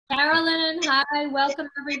Carolyn, hi, welcome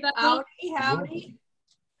everybody. Howdy, howdy.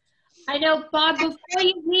 I know, Bob, before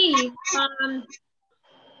you leave,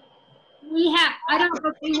 I don't know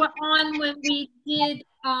if you were on when we did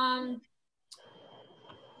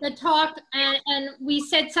the talk, and we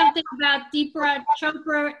said something about Deepak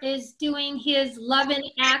Chopra is doing his Love in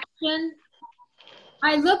Action.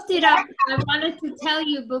 I looked it up. I wanted to tell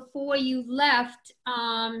you before you left,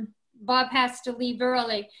 Bob has to leave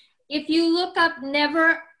early. If you look up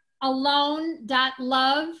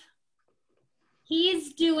neveralone.love,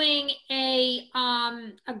 he's doing a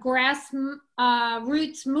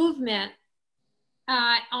grassroots movement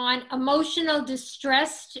on emotional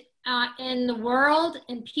distress in the world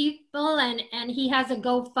and people, and he has a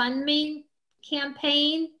GoFundMe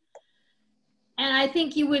campaign. And I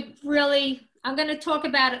think you would really, I'm going to talk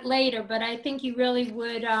about it later, but I think you really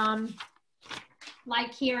would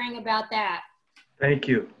like hearing about that. Thank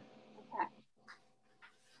you. Okay.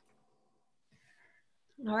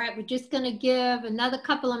 All right, we're just going to give another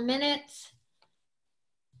couple of minutes.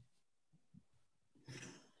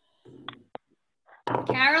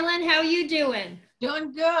 Carolyn, how are you doing?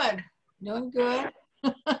 Doing good. Doing good.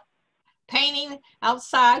 Painting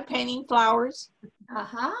outside, painting flowers.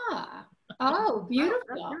 Aha. Oh,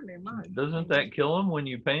 beautiful. Doesn't that kill them when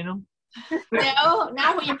you paint them? No,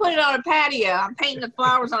 not when you put it on a patio. I'm painting the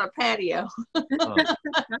flowers on a patio. Oh.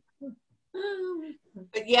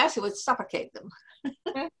 But yes, it would suffocate them.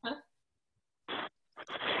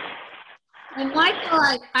 And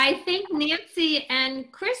Michael, I think Nancy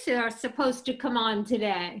and Chris are supposed to come on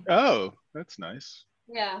today. Oh, that's nice.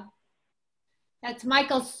 Yeah. That's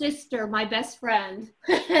Michael's sister, my best friend.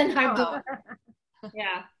 And our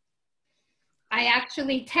yeah. I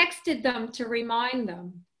actually texted them to remind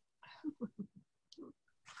them.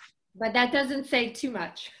 But that doesn't say too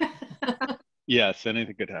much. Yes,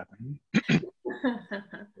 anything could happen.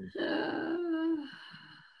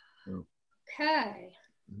 Okay.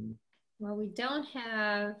 Well, we don't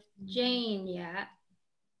have Jane yet.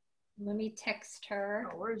 Let me text her.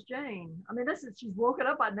 Oh, where's Jane? I mean, she's woken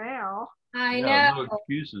up by now. I Yeah, know. no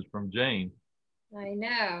excuses from Jane. I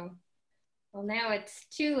know. Well, now it's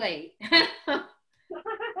too late.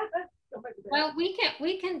 Well, we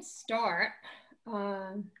can start.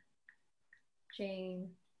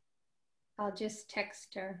 Jane, I'll just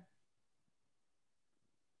text her.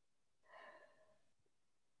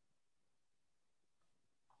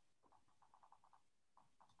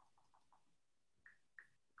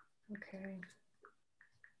 Okay.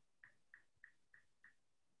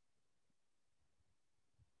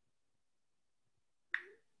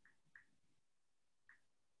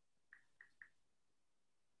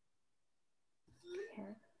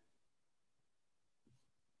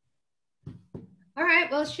 All right,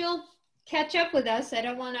 well, she'll catch up with us.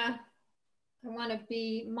 I want to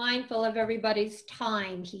be mindful of everybody's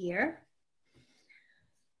time here.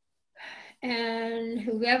 And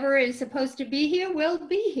whoever is supposed to be here will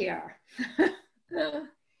be here.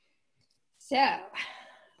 So I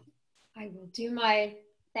will do my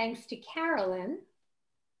thanks to Carolyn.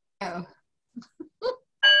 Oh.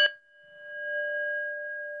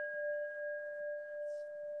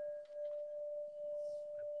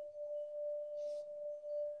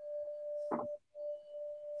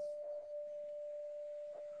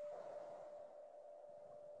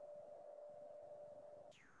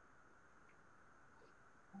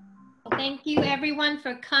 Well, thank you everyone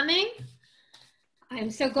for coming. I'm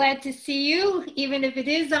so glad to see you, even if it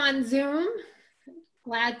is on Zoom.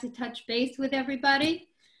 Glad to touch base with everybody.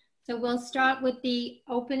 So we'll start with the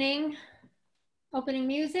opening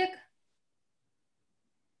music.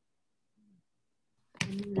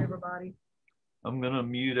 Mute everybody. I'm going to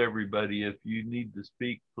mute everybody. If you need to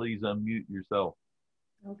speak, please unmute yourself.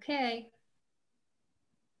 Okay.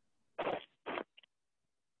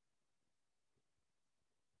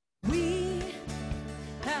 We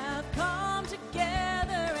have come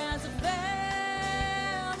together as a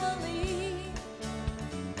family.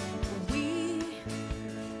 We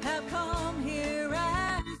have come here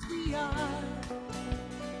as we are.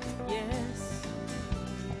 Yes.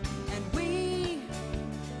 And we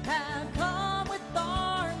have come with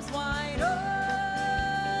arms wide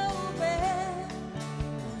open.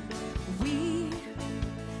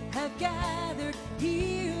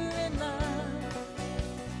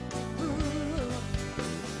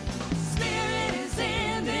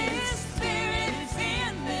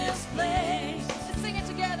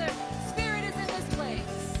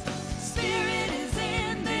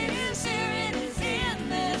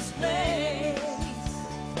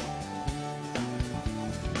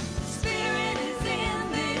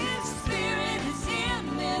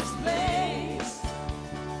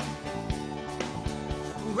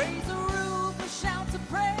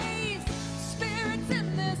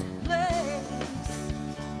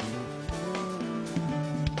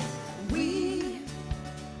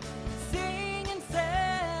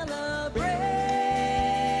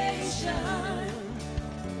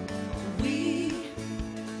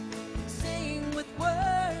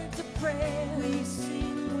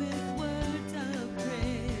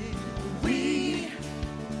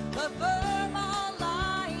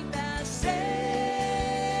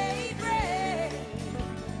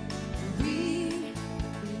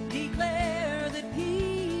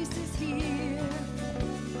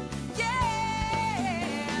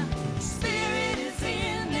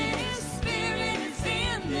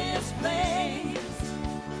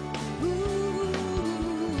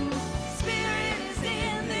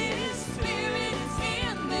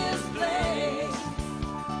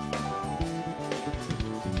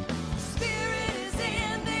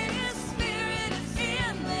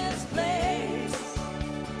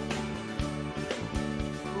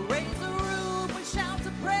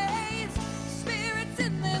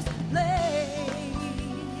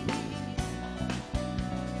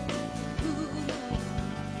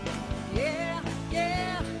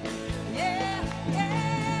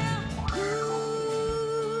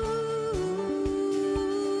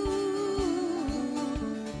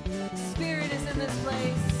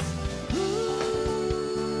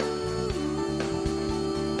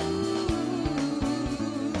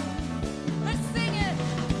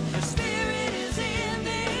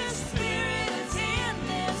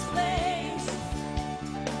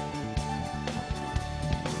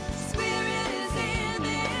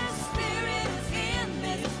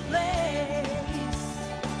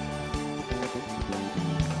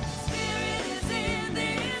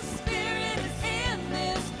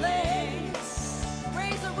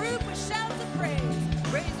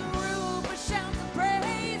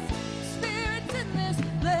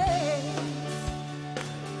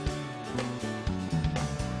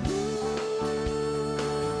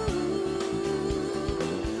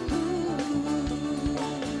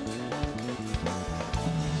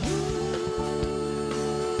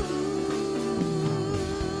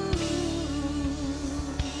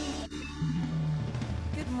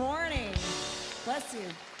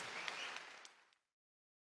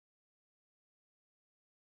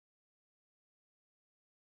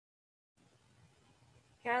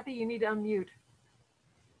 Kathy, you need to unmute.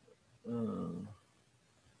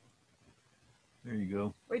 There you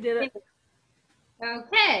go. We did it.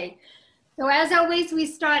 Okay. So as always, we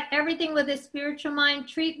start everything with a spiritual mind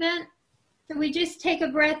treatment. So we just take a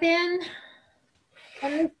breath in.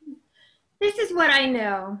 And this is what I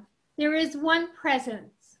know. There is one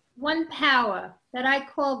presence, one power that I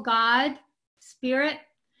call God, Spirit.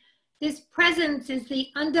 This presence is the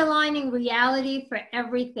underlying reality for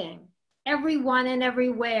everything, everyone and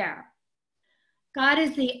everywhere. God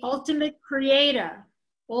is the ultimate creator,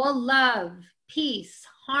 all love, peace,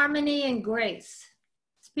 harmony, and grace.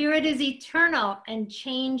 Spirit is eternal and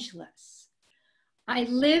changeless. I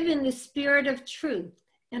live in the spirit of truth,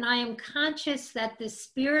 and I am conscious that the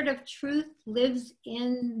spirit of truth lives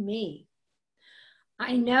in me.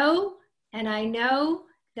 I know, and I know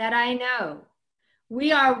that I know.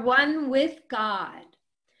 We are one with God.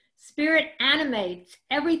 Spirit animates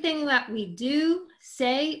everything that we do,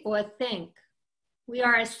 say, or think. We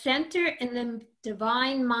are a center in the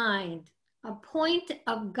divine mind, a point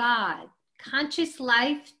of God, conscious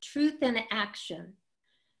life, truth, and action.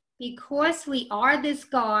 Because we are this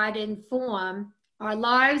God in form, our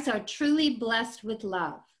lives are truly blessed with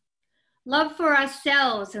love. Love for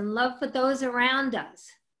ourselves and love for those around us.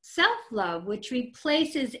 Self-love, which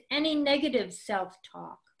replaces any negative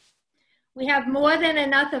self-talk. We have more than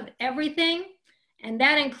enough of everything, and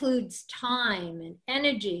that includes time and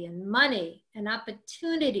energy and money and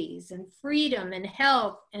opportunities and freedom and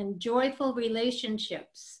health and joyful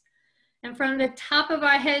relationships. And from the top of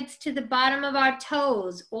our heads to the bottom of our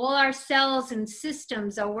toes, all our cells and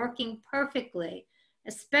systems are working perfectly,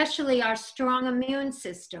 especially our strong immune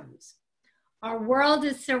systems. Our world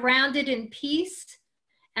is surrounded in peace,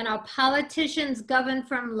 and our politicians govern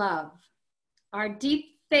from love. Our deep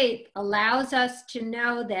faith allows us to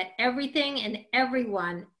know that everything and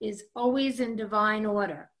everyone is always in divine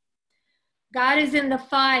order. God is in the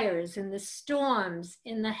fires, in the storms,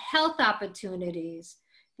 in the health opportunities,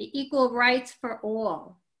 the equal rights for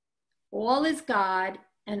all. All is God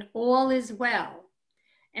and all is well.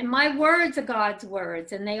 And my words are God's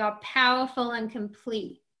words, and they are powerful and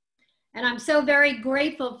complete. And I'm so very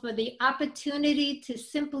grateful for the opportunity to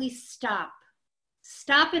simply stop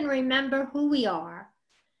and remember who we are,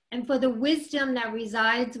 and for the wisdom that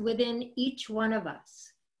resides within each one of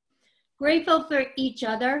us. Grateful for each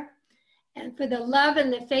other and for the love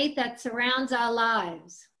and the faith that surrounds our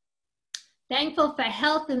lives. Thankful for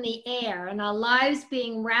health in the air and our lives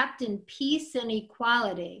being wrapped in peace and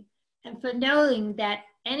equality, and for knowing that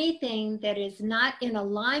anything that is not in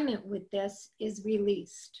alignment with this is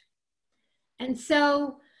released. And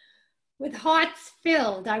so, with hearts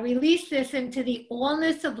filled, I release this into the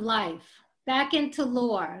allness of life, back into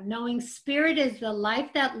lore, knowing spirit is the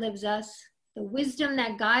life that lives us, the wisdom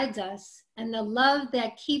that guides us, and the love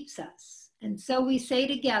that keeps us. And so we say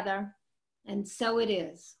together, and so it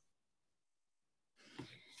is.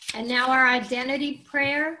 And now our identity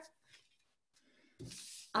prayer.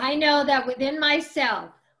 I know that within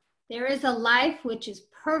myself, there is a life which is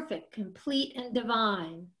perfect, complete, and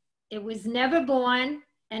divine. It was never born,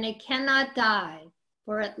 and it cannot die,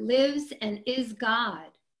 for it lives and is God.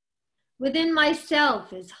 Within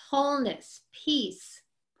myself is wholeness, peace,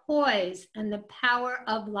 poise, and the power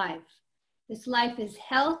of life. This life is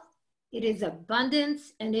health, it is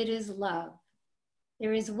abundance, and it is love.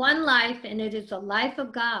 There is one life, and it is the life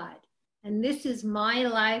of God. And this is my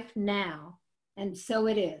life now, and so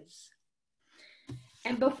it is.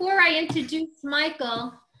 And before I introduce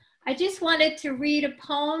Michael, I just wanted to read a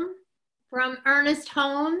poem from Ernest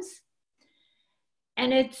Holmes,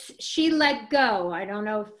 and it's She Let Go. I don't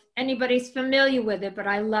know if anybody's familiar with it, but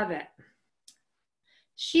I love it.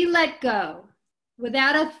 She let go.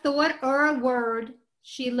 Without a thought or a word,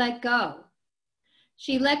 she let go.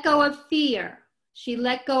 She let go of fear. She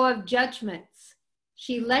let go of judgments.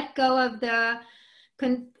 She let go of the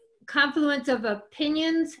confluence of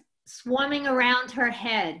opinions swarming around her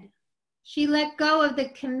head. She let go of the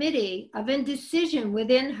committee of indecision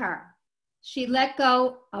within her. She let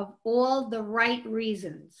go of all the right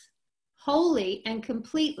reasons, wholly and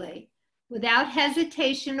completely, without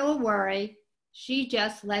hesitation or worry. She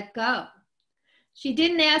just let go. She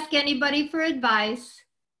didn't ask anybody for advice.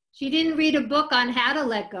 She didn't read a book on how to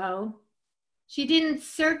let go. She didn't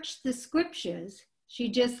search the scriptures. She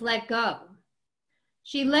just let go.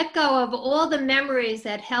 She let go of all the memories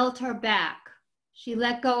that held her back. She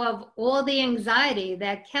let go of all the anxiety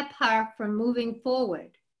that kept her from moving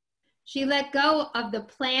forward. She let go of the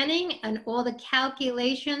planning and all the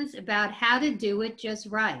calculations about how to do it just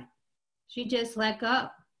right. She just let go.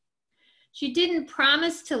 She didn't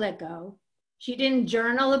promise to let go. She didn't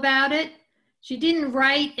journal about it. She didn't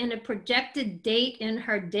write in a projected date in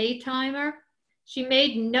her day timer. She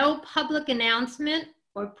made no public announcement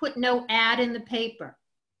or put no ad in the paper.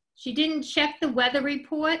 She didn't check the weather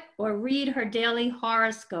report or read her daily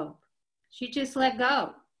horoscope. She just let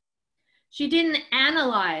go. She didn't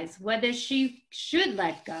analyze whether she should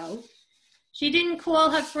let go. She didn't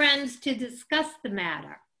call her friends to discuss the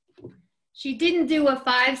matter. She didn't do a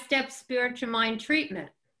 5-step spiritual mind treatment.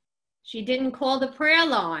 She didn't call the prayer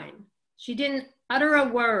line. She didn't utter a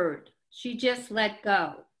word. She just let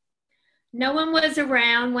go. No one was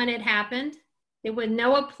around when it happened. There was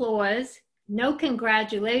no applause, no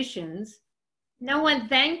congratulations. No one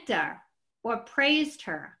thanked her or praised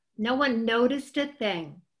her. No one noticed a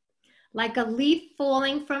thing. Like a leaf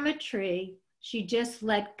falling from a tree, she just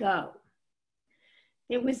let go.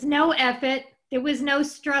 There was no effort. There was no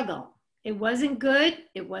struggle. It wasn't good.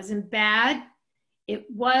 It wasn't bad. It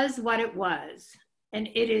was what it was. And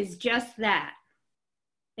it is just that.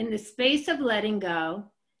 In the space of letting go,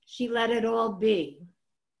 she let it all be.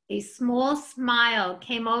 A small smile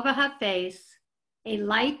came over her face. A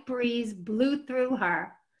light breeze blew through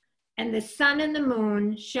her, and the sun and the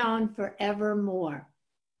moon shone forevermore.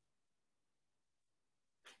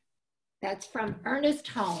 That's from Ernest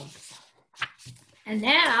Holmes. And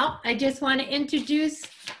now I just want to introduce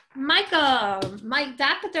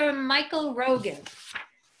Dr. Michael Rogan.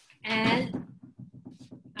 And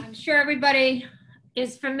I'm sure everybody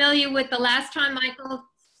is familiar with the last time Michael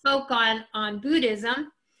spoke on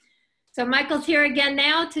Buddhism. So Michael's here again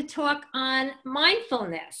now to talk on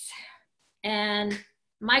mindfulness. And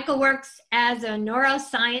Michael works as a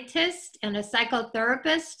neuroscientist and a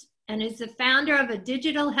psychotherapist and is the founder of a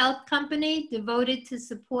digital health company devoted to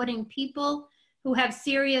supporting people who have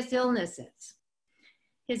serious illnesses.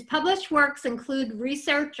 His published works include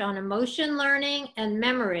research on emotion learning and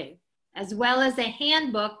memory, as well as a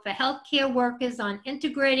handbook for healthcare workers on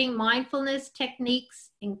integrating mindfulness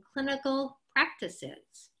techniques in clinical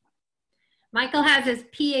practices. Michael has his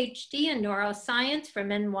PhD in neuroscience from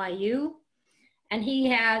NYU, and he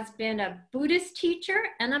has been a Buddhist teacher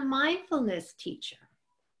and a mindfulness teacher.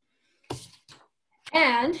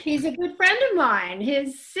 And he's a good friend of mine.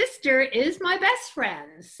 His sister is my best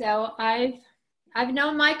friend. So I've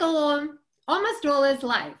known Michael almost all his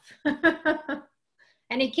life.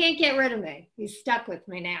 And he can't get rid of me. He's stuck with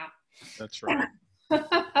me now. That's right.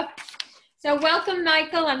 So welcome,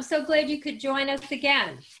 Michael. I'm so glad you could join us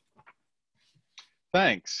again.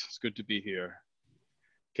 Thanks. It's good to be here.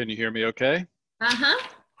 Can you hear me okay? Uh-huh.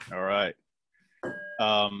 All right.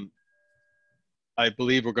 I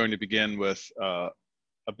believe we're going to begin with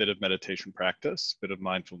a bit of meditation practice, a bit of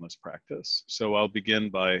mindfulness practice. So I'll begin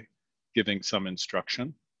by giving some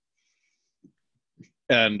instruction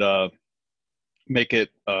and make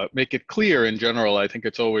it clear in general. I think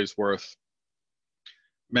it's always worth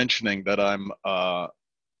mentioning that I'm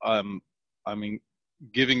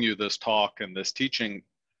giving you this talk and this teaching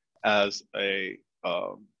as a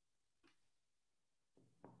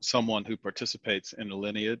someone who participates in a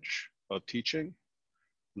lineage of teaching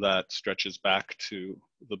that stretches back to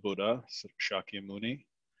the Buddha, Shakyamuni.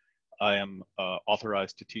 I am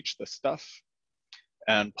authorized to teach this stuff.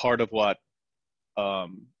 And part of what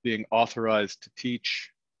being authorized to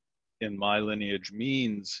teach in my lineage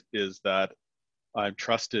means is that I'm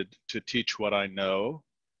trusted to teach what I know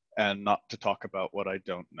and not to talk about what I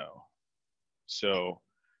don't know. So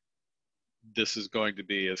this is going to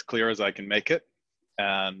be as clear as I can make it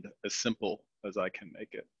and as simple as I can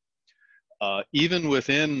make it. Even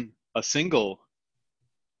within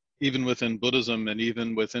Buddhism and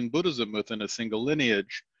even within Buddhism, within a single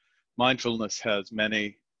lineage, mindfulness has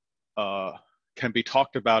many, can be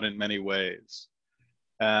talked about in many ways.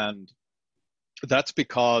 And that's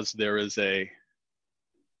because there is a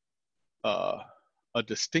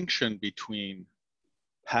distinction between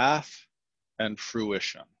path and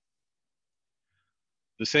fruition.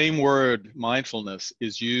 The same word, mindfulness,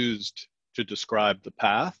 is used to describe the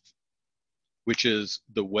path, which is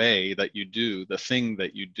the way that you do, the thing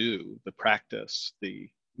that you do, the practice, the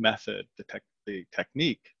method, the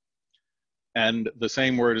technique. And the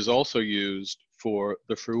same word is also used for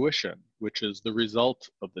the fruition, which is the result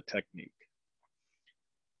of the technique.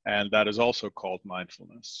 And that is also called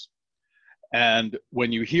mindfulness. And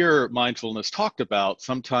when you hear mindfulness talked about,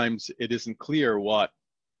 sometimes it isn't clear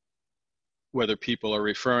whether people are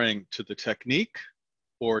referring to the technique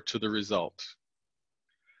or to the result.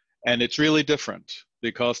 And it's really different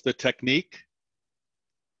because the technique,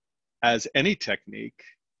 as any technique,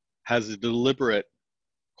 has a deliberate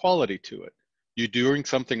quality to it. You're doing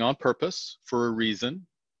something on purpose for a reason,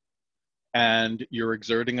 and you're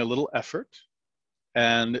exerting a little effort,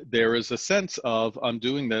 And there is a sense of, I'm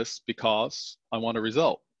doing this because I want a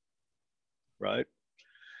result, right?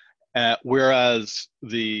 Whereas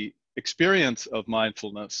the experience of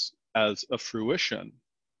mindfulness as a fruition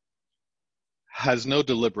has no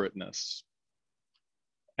deliberateness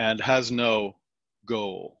and has no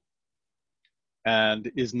goal and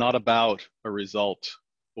is not about a result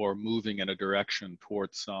or moving in a direction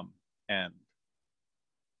towards some end.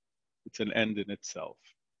 It's an end in itself.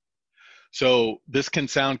 So this can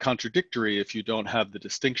sound contradictory if you don't have the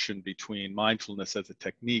distinction between mindfulness as a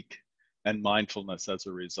technique and mindfulness as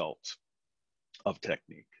a result of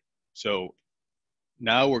technique. So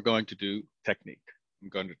now we're going to do technique. I'm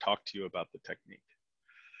going to talk to you about the technique.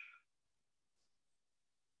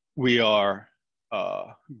 We are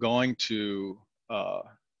going to,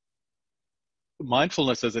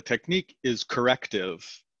 mindfulness as a technique is corrective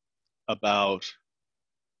about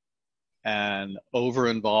an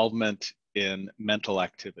over-involvement in mental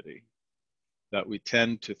activity, that we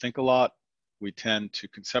tend to think a lot, we tend to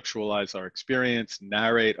conceptualize our experience,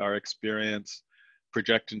 narrate our experience,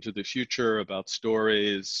 project into the future about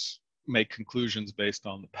stories, make conclusions based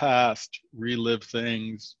on the past, relive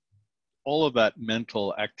things. All of that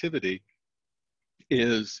mental activity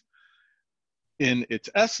is, in its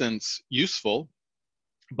essence, useful,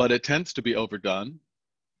 but it tends to be overdone.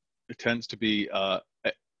 It tends to be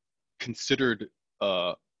considered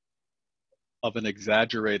of an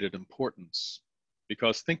exaggerated importance,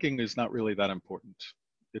 because thinking is not really that important.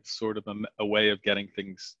 It's sort of a way of getting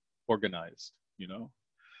things organized, you know?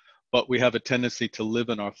 But we have a tendency to live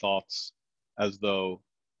in our thoughts as though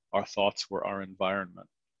our thoughts were our environment.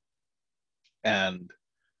 And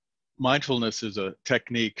mindfulness is a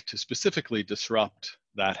technique to specifically disrupt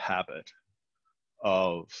that habit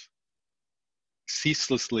of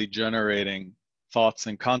ceaselessly generating thoughts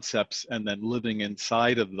and concepts and then living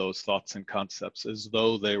inside of those thoughts and concepts as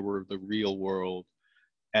though they were the real world,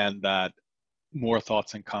 and that more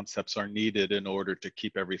thoughts and concepts are needed in order to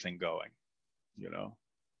keep everything going, you know?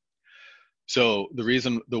 So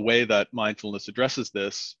the way that mindfulness addresses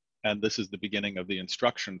this, and this is the beginning of the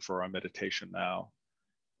instruction for our meditation now,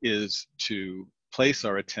 is to place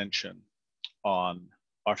our attention on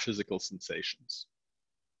our physical sensations.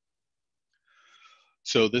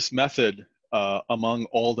 So this method, among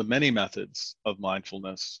all the many methods of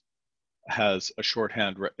mindfulness, has a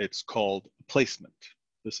shorthand. It's called placement.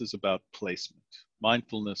 This is about placement.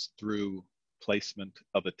 Mindfulness through placement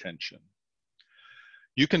of attention.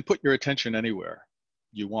 You can put your attention anywhere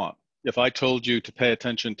you want. If I told you to pay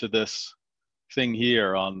attention to this thing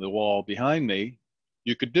here on the wall behind me,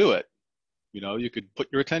 you could do it. You know, you could put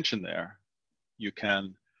your attention there. You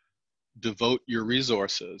can devote your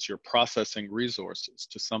resources, your processing resources,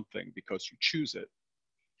 to something because you choose it.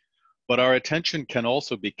 But our attention can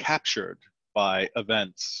also be captured by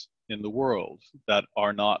events in the world that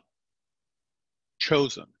are not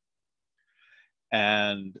chosen.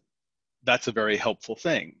 And that's a very helpful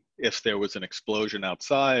thing. If there was an explosion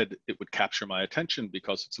outside, it would capture my attention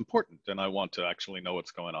because it's important and I want to actually know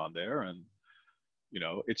what's going on there. And, you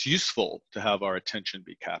know, it's useful to have our attention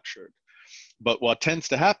be captured. But what tends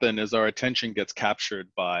to happen is our attention gets captured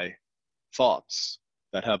by thoughts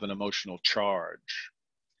that have an emotional charge.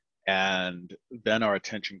 And then our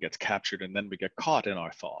attention gets captured and then we get caught in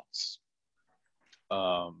our thoughts.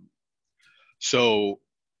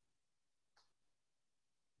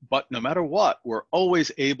 But no matter what, we're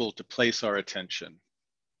always able to place our attention,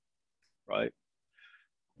 right?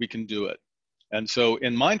 We can do it. And so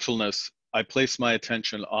in mindfulness, I place my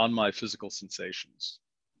attention on my physical sensations.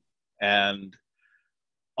 And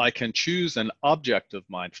I can choose an object of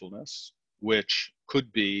mindfulness, which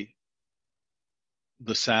could be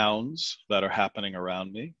the sounds that are happening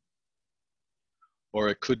around me, or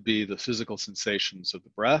it could be the physical sensations of the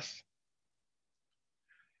breath.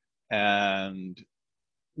 And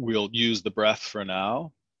we'll use the breath for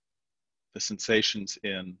now. The sensations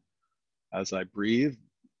as I breathe,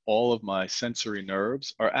 all of my sensory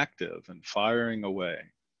nerves are active and firing away.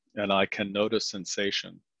 And I can notice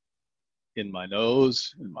sensation in my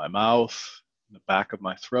nose, in my mouth, in the back of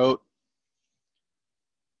my throat,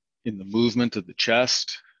 in the movement of the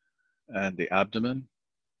chest and the abdomen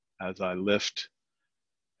as I lift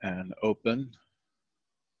and open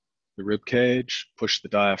the rib cage, push the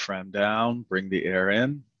diaphragm down, bring the air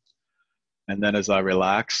in. And then as I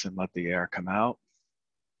relax and let the air come out,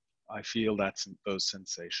 I feel those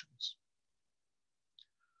sensations.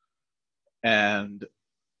 And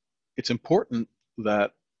it's important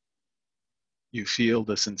that you feel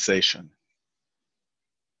the sensation,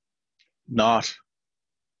 not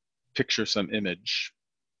picture some image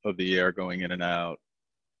of the air going in and out,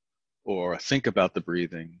 or think about the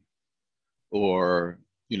breathing, or,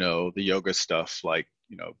 you know, the yoga stuff like,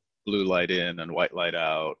 you know, blue light in and white light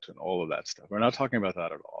out and all of that stuff. We're not talking about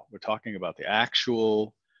that at all. We're talking about the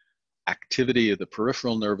actual activity of the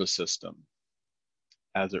peripheral nervous system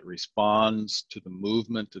as it responds to the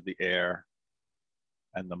movement of the air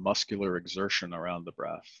and the muscular exertion around the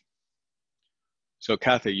breath. So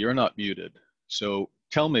Kathy, you're not muted. So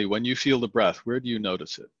tell me, when you feel the breath, where do you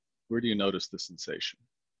notice it? Where do you notice the sensation?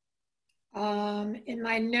 In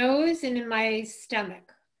my nose and in my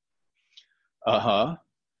stomach. Uh-huh.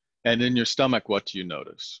 And in your stomach, what do you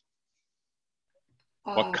notice?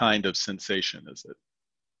 What Uh, kind of sensation is it?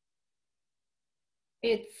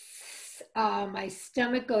 it's my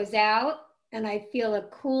stomach goes out and I feel a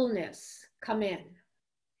coolness come in.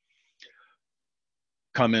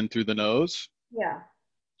 Come in through the nose? Yeah.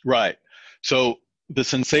 Right. So the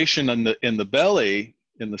sensation in the belly,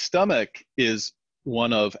 in the stomach, is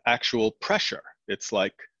one of actual pressure. It's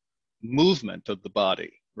like movement of the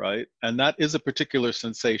body, right? And that is a particular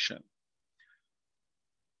sensation.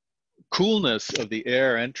 Coolness of the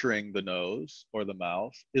air entering the nose or the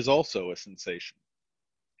mouth is also a sensation.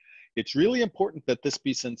 It's really important that this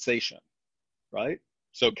be sensation, right?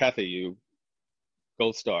 So Kathy, you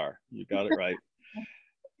gold star, you got it right.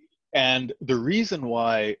 And the reason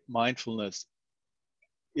why mindfulness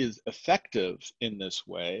is effective in this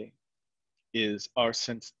way is our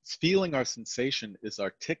sense, feeling our sensation is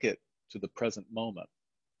our ticket to the present moment.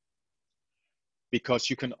 Because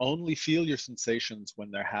you can only feel your sensations when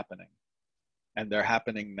they're happening, and they're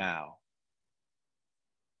happening now.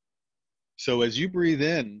 So as you breathe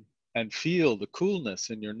in and feel the coolness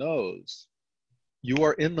in your nose, you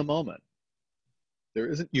are in the moment. There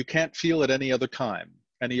isn't, you can't feel it any other time,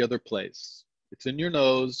 any other place. It's in your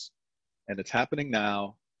nose and it's happening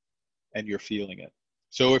now and you're feeling it.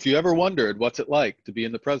 So if you ever wondered what's it like to be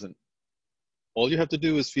in the present, all you have to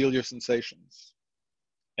do is feel your sensations.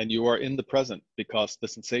 And you are in the present because the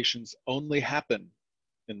sensations only happen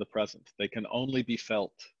in the present. They can only be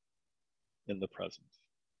felt in the present.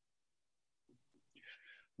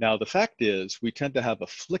 Now, the fact is, we tend to have a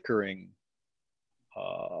flickering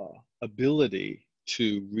ability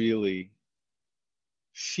to really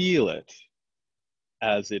feel it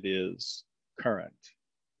as it is current,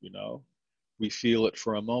 you know? We feel it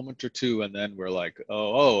for a moment or two, and then we're like,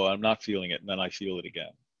 oh, I'm not feeling it, and then I feel it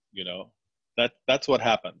again, you know? That's what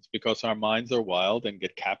happens because our minds are wild and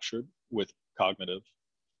get captured with cognitive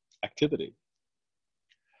activity.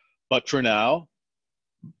 But for now,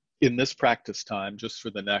 in this practice time, just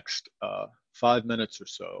for the next 5 minutes or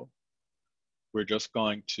so, we're just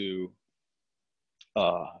going to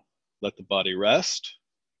let the body rest.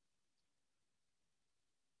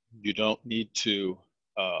 You don't need to,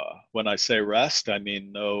 when I say rest, I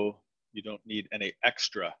mean no, you don't need any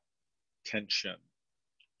extra tension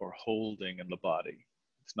or holding in the body.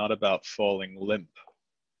 It's not about falling limp.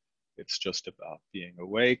 It's just about being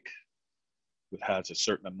awake. It has a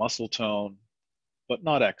certain muscle tone, but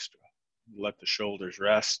not extra. Let the shoulders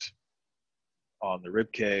rest on the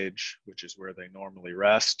rib cage, which is where they normally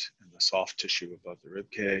rest, in the soft tissue above the rib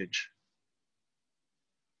cage.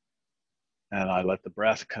 And I let the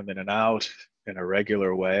breath come in and out in a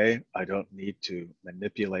regular way. I don't need to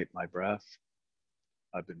manipulate my breath.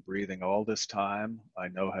 I've been breathing all this time. I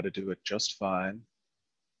know how to do it just fine.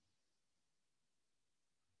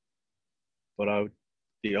 But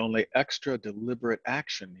the only extra deliberate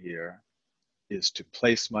action here is to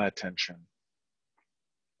place my attention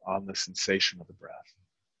on the sensation of the breath,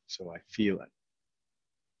 so I feel it.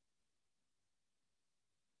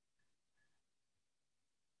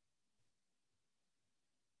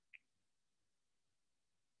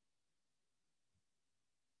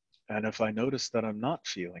 And if I notice that I'm not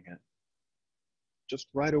feeling it, just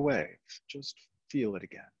right away, just feel it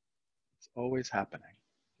again. It's always happening.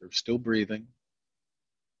 You're still breathing.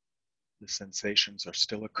 The sensations are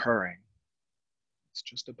still occurring. It's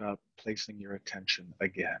just about placing your attention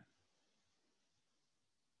again.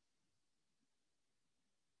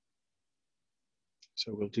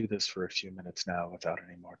 So we'll do this for a few minutes now without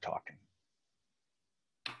any more talking.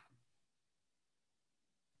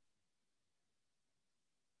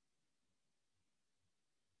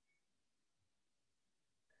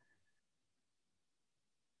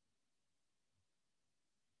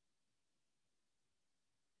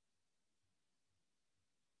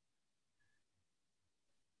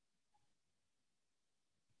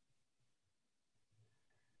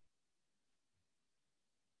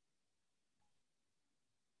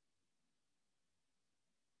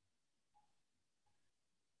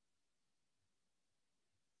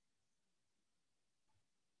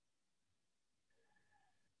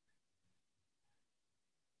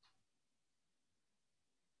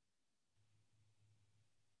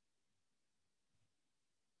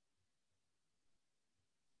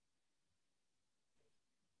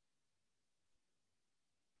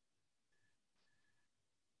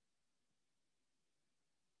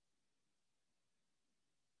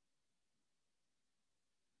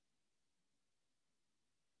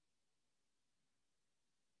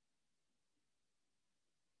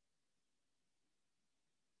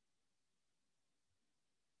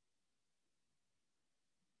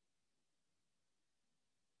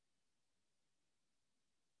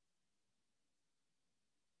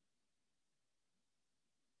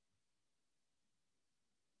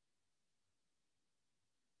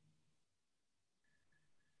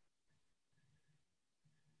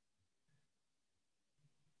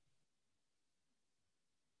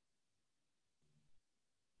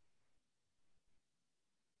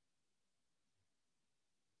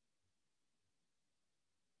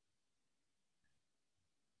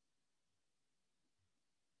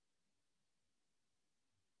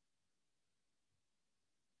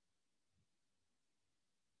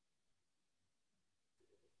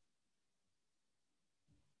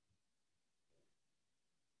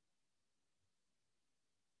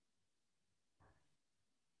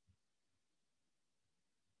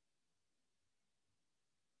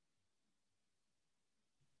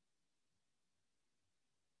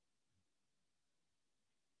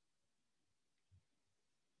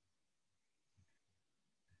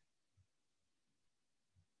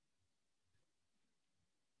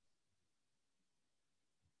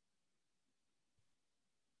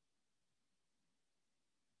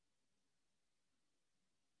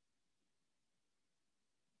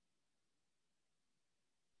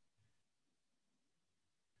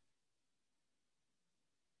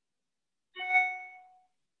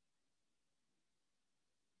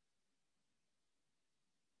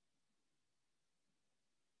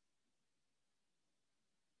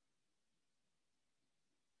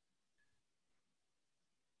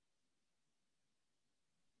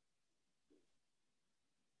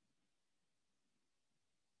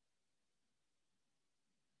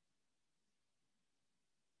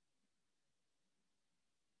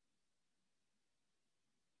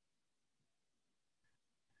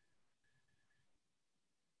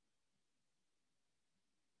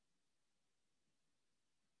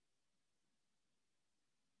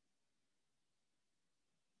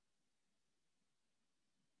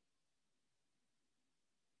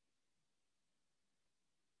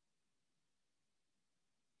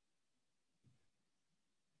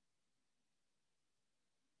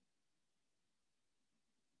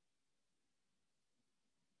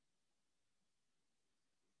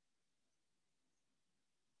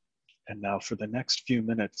 And now for the next few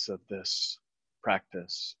minutes of this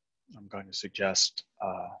practice, I'm going to suggest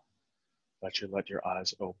that you let your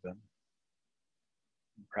eyes open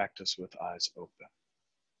and practice with eyes open.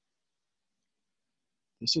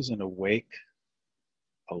 This is an awake,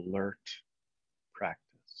 alert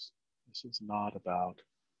practice. This is not about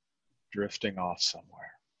drifting off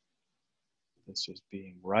somewhere. This is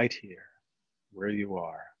being right here, where you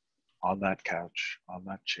are, on that couch, on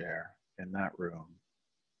that chair, in that room,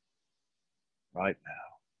 right now.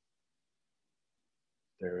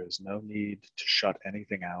 There is no need to shut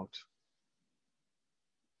anything out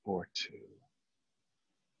or to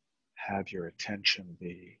have your attention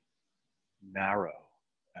be narrow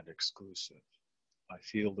and exclusive. I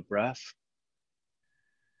feel the breath,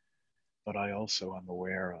 but I also am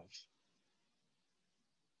aware of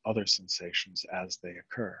other sensations as they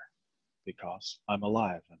occur because I'm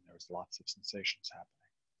alive and there's lots of sensations happening.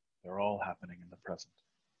 They're all happening in the present.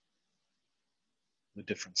 The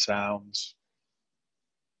different sounds,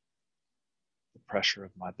 the pressure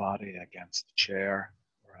of my body against the chair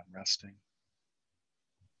where I'm resting.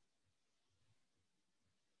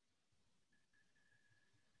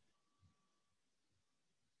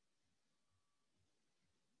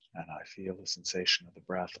 And I feel the sensation of the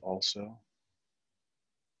breath also.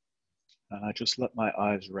 And I just let my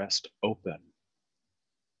eyes rest open.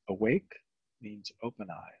 Awake means open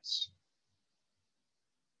eyes.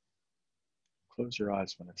 Close your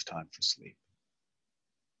eyes when it's time for sleep.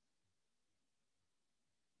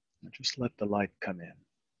 And just let the light come in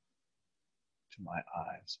to my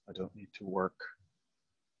eyes. I don't need to work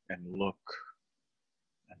and look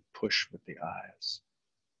and push with the eyes.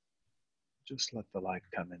 Just let the light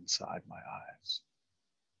come inside my eyes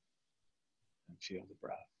and feel the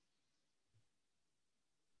breath.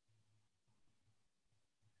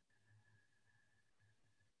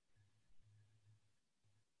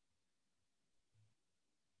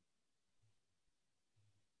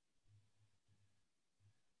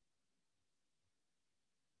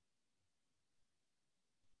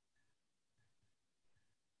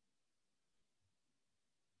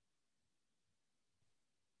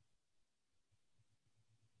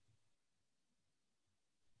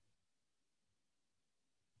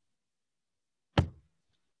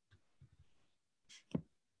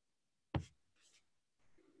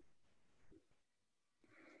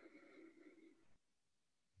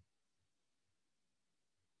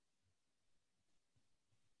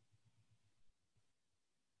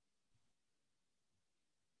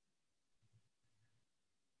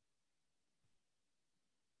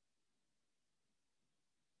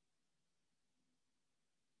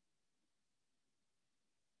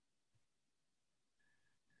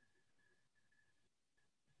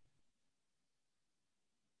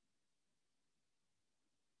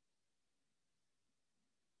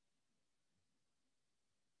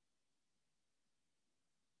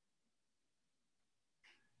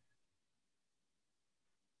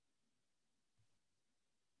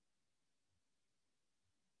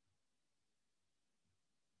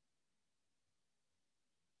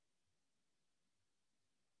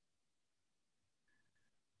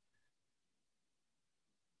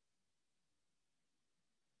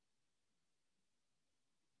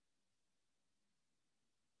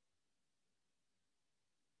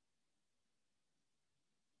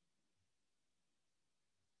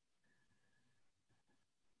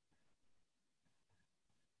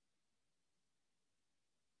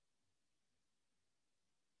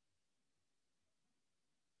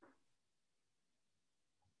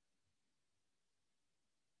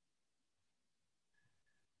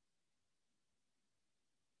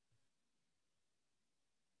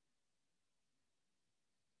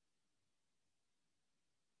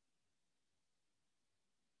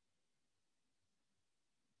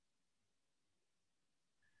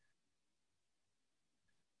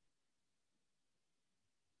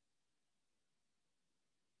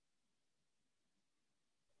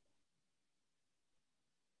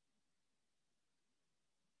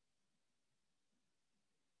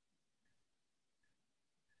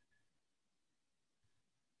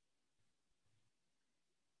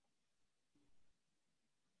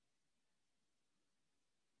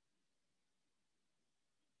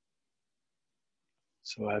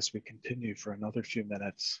 So as we continue for another few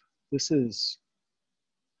minutes, this is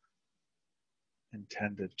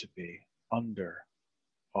intended to be under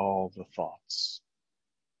all the thoughts.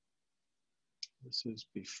 This is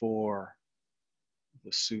before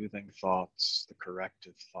the soothing thoughts, the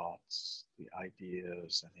corrective thoughts, the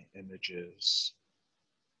ideas and the images,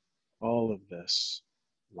 all of this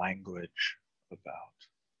language about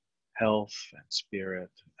health and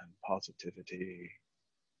spirit and positivity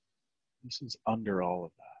This is under all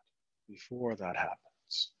of that. Before that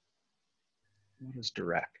happens, what is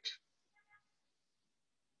direct?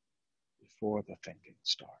 Before the thinking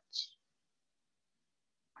starts.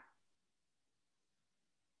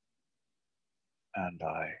 And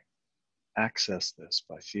I access this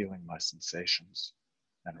by feeling my sensations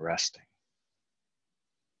and resting.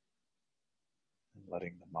 And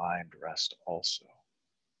letting the mind rest also.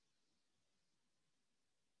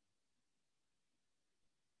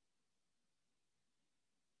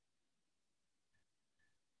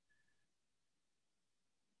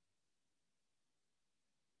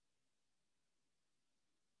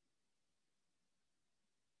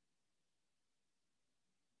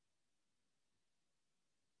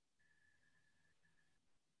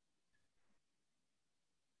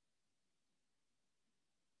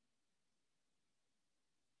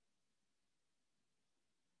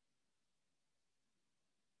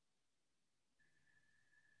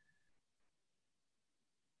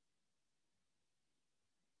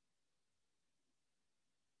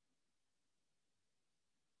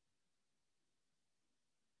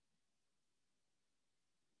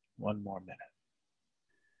 One more minute.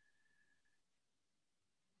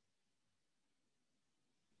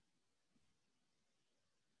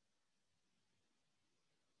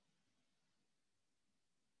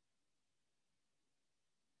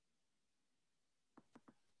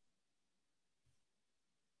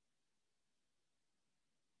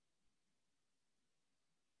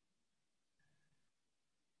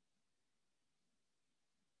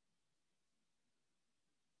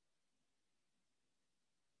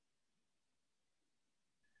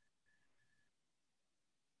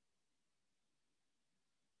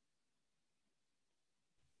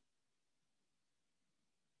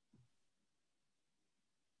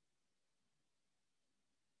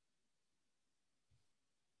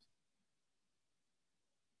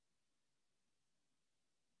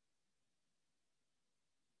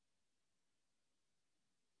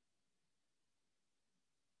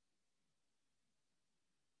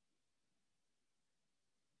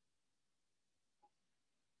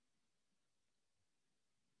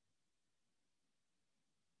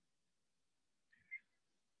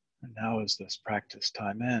 And now as this practice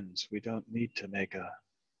time ends, we don't need to make a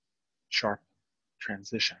sharp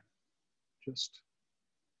transition. Just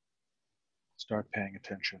start paying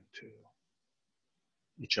attention to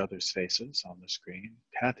each other's faces on the screen.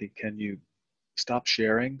 Kathy, can you stop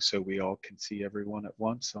sharing so we all can see everyone at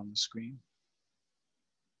once on the screen?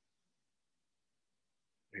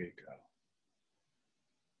 There you go.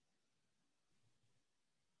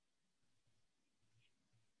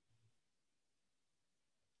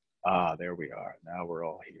 Ah, there we are. Now we're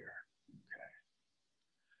all here. Okay.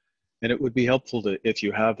 And it would be helpful to, if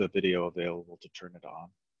you have the video available, to turn it on.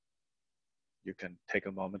 You can take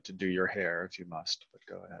a moment to do your hair if you must, but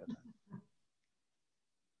go ahead.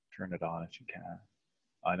 Turn it on if you can.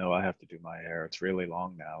 I know I have to do my hair. It's really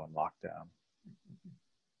long now in lockdown.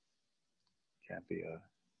 Can't be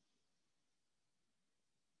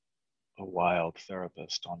a wild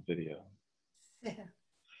therapist on video. Yeah.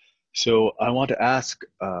 So I want to ask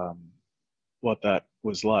what that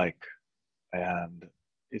was like, and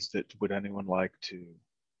would anyone like to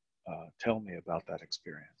tell me about that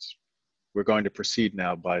experience? We're going to proceed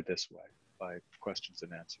now by this way, by questions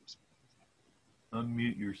and answers.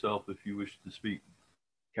 Unmute yourself if you wish to speak.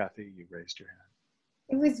 Kathy, you raised your hand.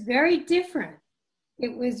 It was very different.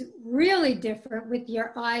 It was really different with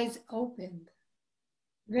your eyes opened.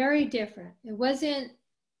 Very different. It wasn't,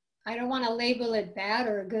 I don't want to label it bad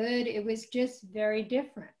or good. It was just very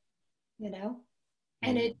different, you know?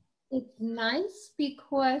 And it's nice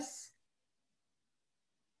because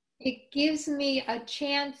it gives me a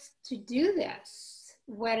chance to do this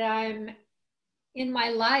when I'm in my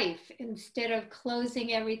life instead of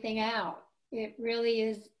closing everything out. It really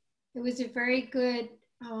is, it was a very good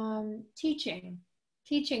teaching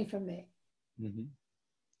for me. Mm-hmm.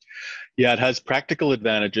 Yeah, it has practical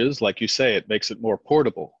advantages. Like you say, it makes it more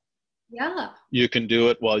portable. Yeah. You can do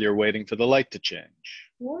it while you're waiting for the light to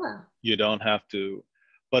change. Yeah. You don't have to,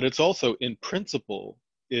 but it's also, in principle,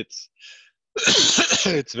 it's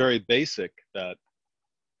it's very basic that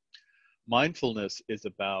mindfulness is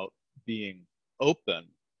about being open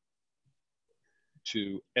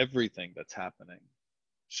to everything that's happening.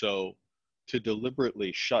 So to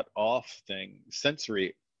deliberately shut off things,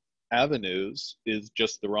 sensory avenues, is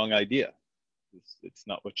just the wrong idea. It's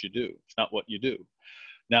not what you do. It's not what you do.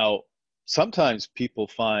 Now, sometimes people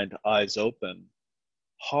find eyes open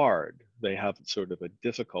hard. They have sort of a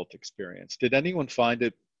difficult experience. Did anyone find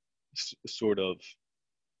it sort of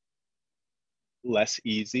less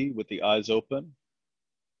easy with the eyes open?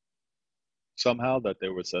 somehow, that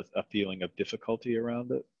there was a feeling of difficulty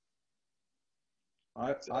around it.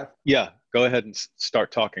 I Yeah, go ahead and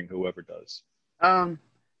start talking, whoever does.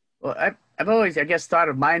 Well, I've always, I guess, thought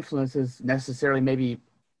of mindfulness as necessarily maybe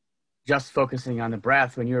just focusing on the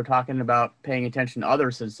breath. When you were talking about paying attention to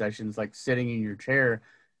other sensations, like sitting in your chair,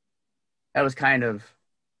 that was kind of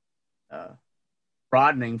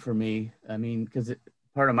broadening for me. I mean, because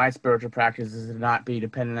part of my spiritual practice is to not be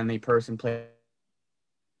dependent on any person, place.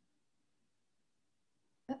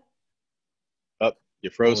 Oh, you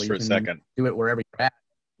froze You for a can second. do it wherever you're at.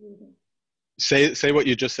 Say what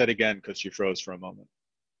you just said again, because you froze for a moment.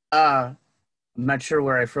 I'm not sure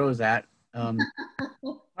where I froze at.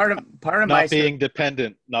 Part of my Not being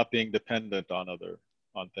dependent on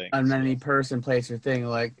things. on any person, place, or thing.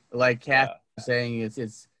 Like Kathy was saying,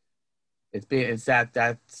 it's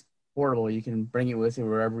that's portable. You can bring it with you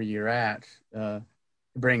wherever you're at.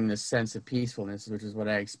 Bring this sense of peacefulness, which is what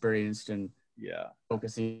I experienced in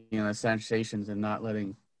focusing on the sensations and not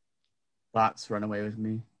letting thoughts run away with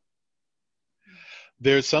me.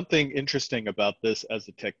 There's something interesting about this as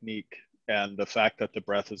a technique, and the fact that the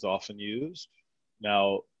breath is often used.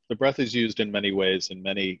 Now, the breath is used in many ways in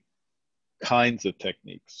many kinds of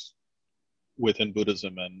techniques within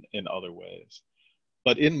Buddhism and in other ways.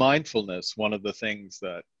 But in mindfulness, one of the things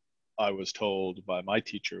that I was told by my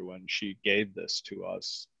teacher when she gave this to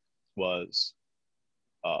us was,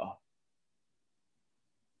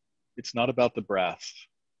 it's not about the breath.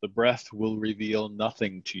 The breath will reveal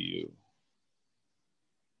nothing to you.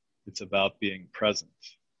 It's about being present.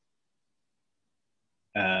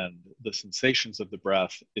 And the sensations of the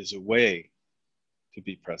breath is a way to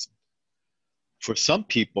be present. For some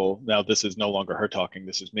people, now this is no longer her talking,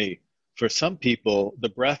 this is me. For some people, the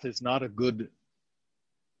breath is not a good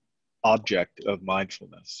object of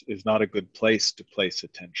mindfulness, is not a good place to place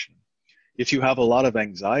attention. If you have a lot of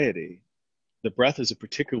anxiety, the breath is a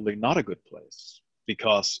particularly not a good place,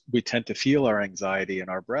 because we tend to feel our anxiety in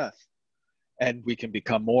our breath. And we can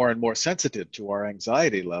become more and more sensitive to our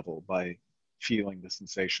anxiety level by feeling the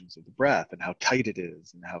sensations of the breath and how tight it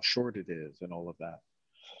is and how short it is and all of that.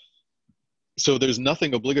 So there's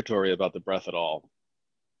nothing obligatory about the breath at all.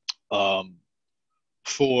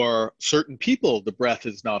 For certain people, the breath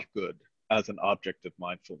is not good as an object of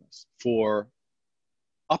mindfulness. For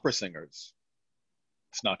opera singers,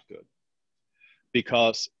 it's not good,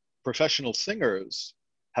 because professional singers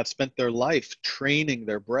have spent their life training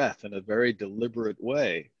their breath in a very deliberate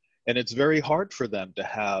way. And it's very hard for them to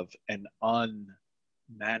have an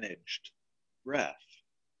unmanaged breath,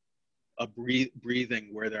 a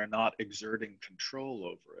breathing where they're not exerting control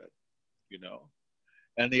over it, you know?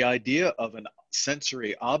 And the idea of a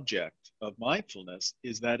sensory object of mindfulness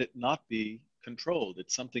is that it not be controlled.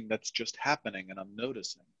 It's something that's just happening and I'm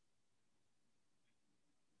noticing.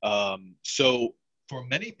 So for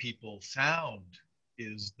many people, sound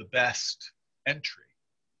is the best entry.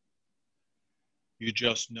 You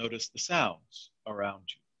just notice the sounds around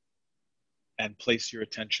you and place your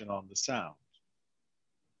attention on the sound.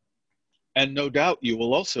 And no doubt you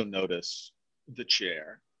will also notice the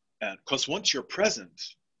chair, because once you're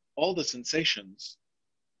present, all the sensations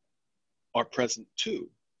are present too.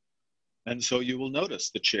 And so you will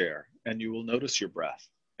notice the chair, and you will notice your breath,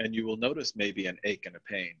 and you will notice maybe an ache and a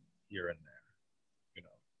pain here and there.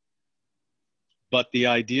 But the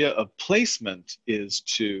idea of placement is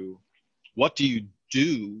to, what do you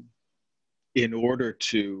do in order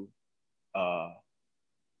to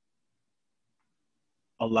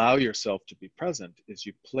allow yourself to be present, is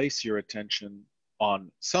you place your attention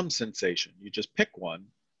on some sensation. You just pick one,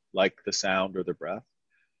 like the sound or the breath.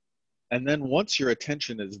 And then once your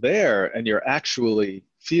attention is there and you're actually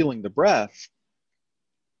feeling the breath,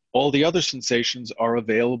 all the other sensations are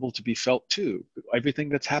available to be felt too. Everything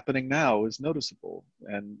that's happening now is noticeable,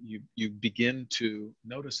 and you begin to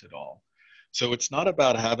notice it all. So it's not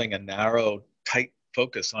about having a narrow, tight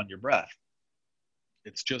focus on your breath.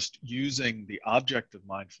 It's just using the object of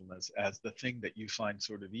mindfulness as the thing that you find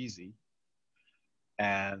sort of easy,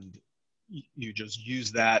 and you just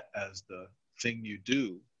use that as the thing you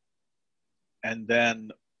do. And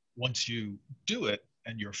then once you do it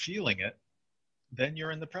and you're feeling it, then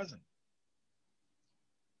you're in the present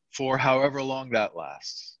for however long that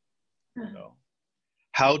lasts. You know,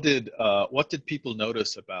 what did people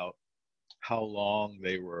notice about how long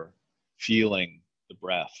they were feeling the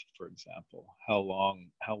breath, for example? How long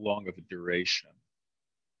of a duration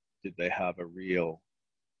did they have a real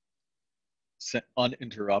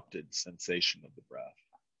uninterrupted sensation of the breath?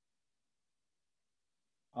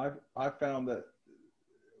 I found that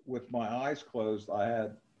with my eyes closed, I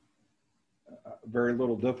had very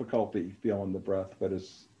little difficulty feeling the breath, but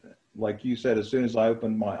like you said, as soon as I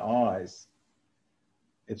opened my eyes,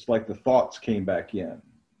 it's like the thoughts came back in.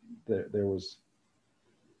 There was,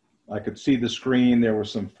 I could see the screen, there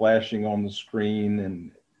was some flashing on the screen,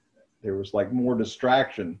 and there was like more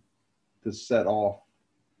distraction to set off.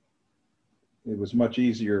 It was much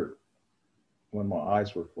easier when my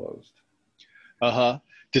eyes were closed.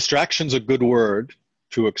 Distraction's a good word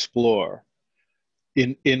to explore.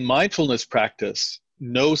 In mindfulness practice,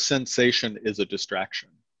 no sensation is a distraction.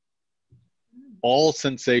 All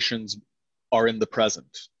sensations are in the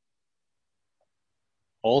present.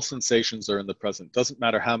 All sensations are in the present. Doesn't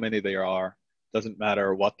matter how many there are, doesn't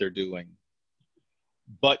matter what they're doing.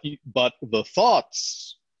 But the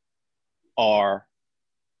thoughts are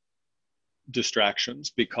distractions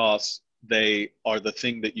because they are the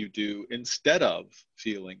thing that you do instead of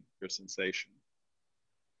feeling your sensation.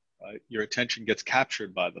 Right? Your attention gets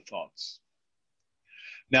captured by the thoughts.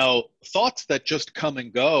 Now, thoughts that just come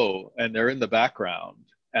and go and they're in the background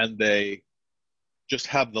and they just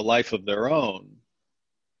have the life of their own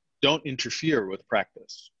don't interfere with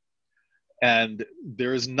practice. And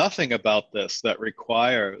there is nothing about this that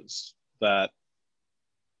requires that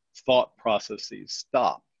thought processes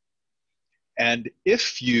stop. And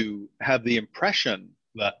if you have the impression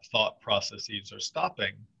that thought processes are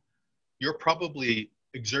stopping, you're probably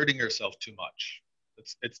exerting yourself too much.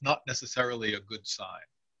 It's not necessarily a good sign.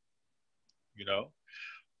 You know,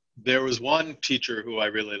 there was one teacher who I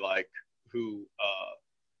really like who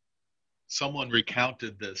someone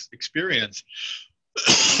recounted this experience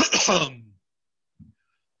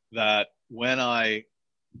that when I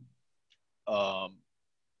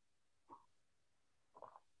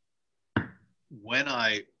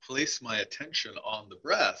place my attention on the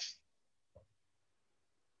breath,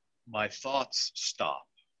 my thoughts stop.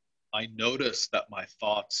 I notice that my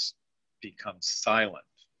thoughts become silent.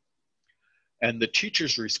 And the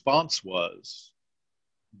teacher's response was,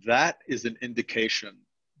 that is an indication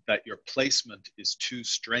that your placement is too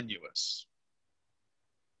strenuous.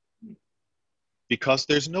 Because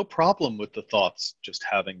there's no problem with the thoughts just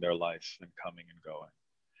having their life and coming and going.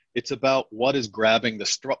 It's about what is grabbing the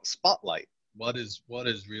spotlight. What is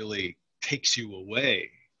really takes you away.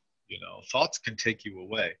 You know, thoughts can take you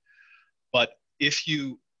away. But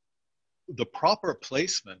the proper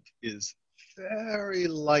placement is very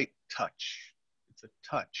light touch. It's a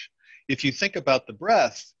touch. If you think about the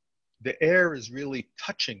breath, the air is really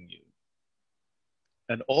touching you.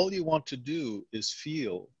 And all you want to do is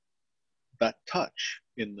feel that touch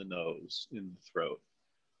in the nose, in the throat,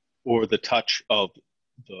 or the touch of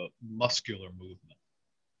the muscular movement.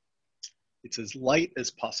 It's as light as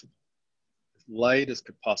possible, as light as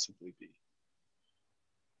could possibly be.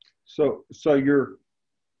 So you're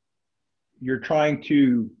trying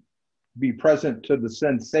to be present to the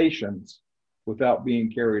sensations without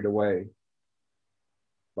being carried away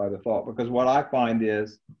by the thought. Because what I find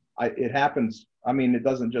is, it happens, I mean, it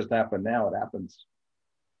doesn't just happen now, it happens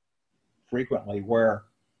frequently, where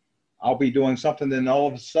I'll be doing something, then all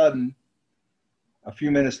of a sudden, a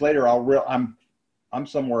few minutes later, I'm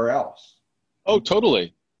somewhere else. Oh,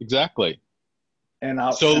 totally, exactly. And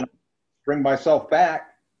I'll bring myself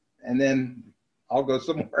back, and then I'll go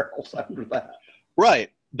somewhere else after that.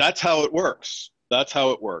 Right, that's how it works. That's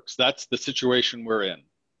how it works. That's the situation we're in,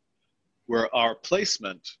 where our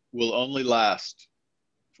placement will only last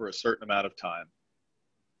for a certain amount of time,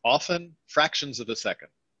 often fractions of a second.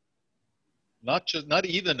 Not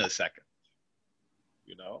even a second,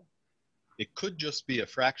 you know? It could just be a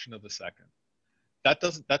fraction of a second.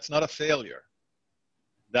 That's not a failure.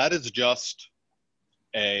 That is just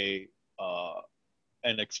an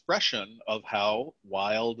expression of how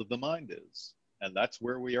wild the mind is. And that's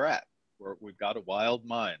where we are at, where we've got a wild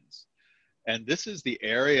minds. And this is the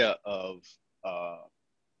area of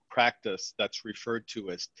practice that's referred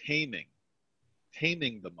to as taming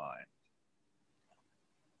the mind.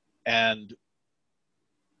 And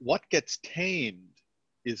what gets tamed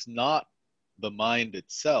is not the mind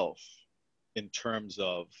itself in terms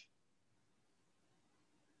of,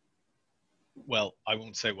 well, I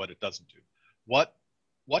won't say what it doesn't do.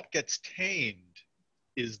 What gets tamed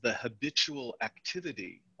is the habitual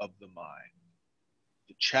activity of the mind.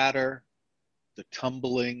 The chatter, the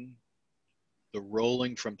tumbling, the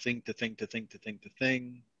rolling from thing to thing to thing to thing to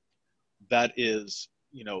thing. That is,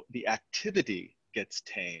 you know, the activity gets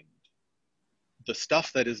tamed. The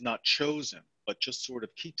stuff that is not chosen, but just sort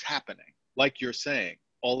of keeps happening. Like you're saying,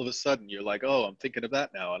 all of a sudden you're like, oh, I'm thinking of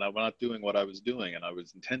that now, and I'm not doing what I was doing, and I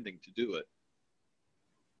was intending to do it.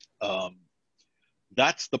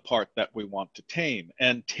 That's the part that we want to tame.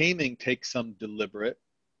 And taming takes some deliberate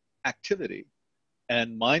activity.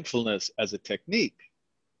 And mindfulness as a technique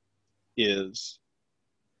is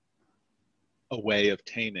a way of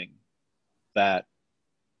taming that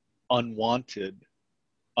unwanted,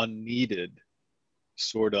 unneeded,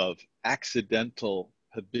 sort of accidental,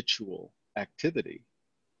 habitual activity,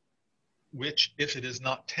 which, if it is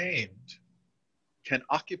not tamed, can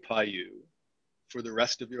occupy you for the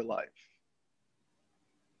rest of your life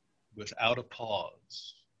without a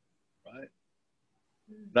pause, right?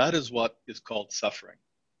 That is what is called suffering.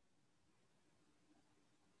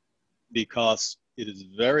 Because it is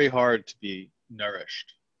very hard to be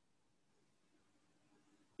nourished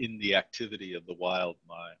in the activity of the wild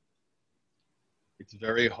mind. It's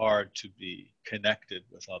very hard to be connected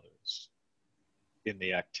with others in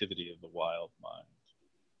the activity of the wild mind.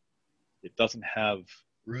 It doesn't have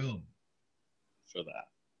room for that.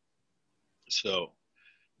 So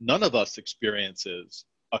none of us experiences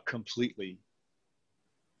a completely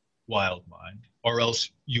wild mind, or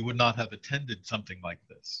else you would not have attended something like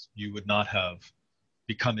this. You would not have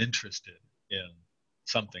become interested in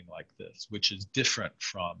something like this, which is different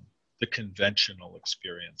from the conventional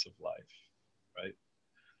experience of life, right?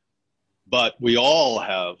 But we all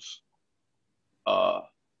have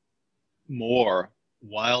more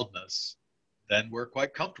wildness than we're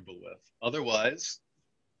quite comfortable with. Otherwise,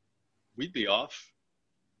 we'd be off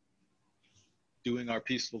doing our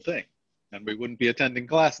peaceful thing, and we wouldn't be attending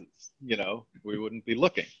classes, you know, we wouldn't be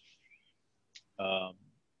looking.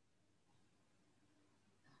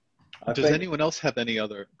 Does anyone else have any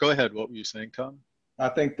other? Go ahead, what were you saying, Tom? I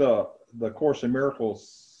think the Course in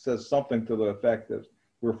Miracles says something to the effect that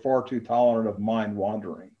we're far too tolerant of mind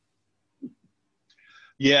wandering.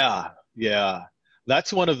 Yeah.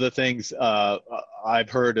 That's one of the things I've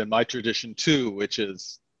heard in my tradition too, which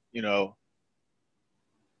is, you know,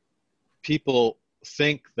 people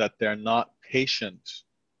think that they're not patient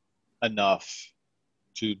enough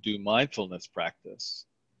to do mindfulness practice.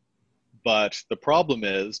 But the problem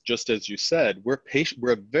is, just as you said, we're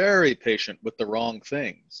very patient with the wrong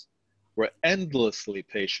things. We're endlessly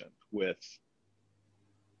patient with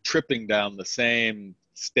tripping down the same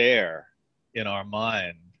stair in our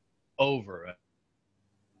mind over and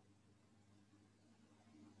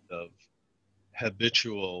of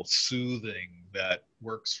habitual soothing that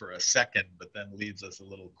works for a second but then leaves us a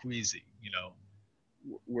little queasy. You know,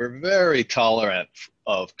 we're very tolerant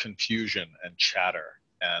of confusion and chatter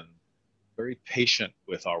and very patient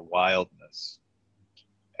with our wildness,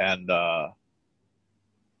 and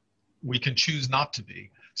we can choose not to be.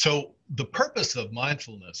 So the purpose of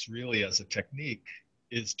mindfulness really as a technique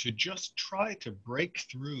is to just try to break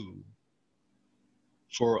through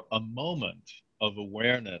for a moment of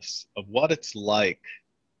awareness of what it's like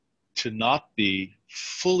to not be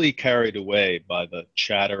fully carried away by the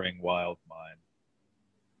chattering wild mind.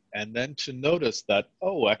 And then to notice that,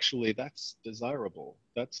 oh, actually that's desirable.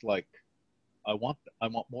 That's like, I want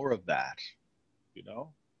more of that, you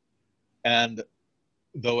know? And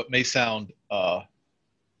though it may sound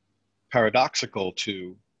paradoxical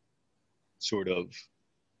to sort of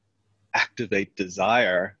activate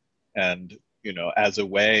desire and, you know, as a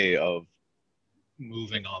way of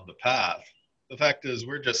moving on the path, the fact is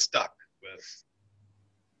we're just stuck with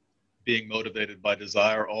being motivated by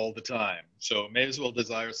desire all the time. So may as well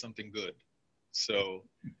desire something good. So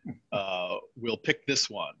we'll pick this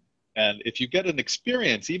one. And if you get an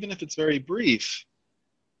experience, even if it's very brief,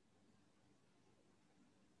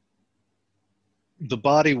 the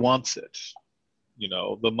body wants it, you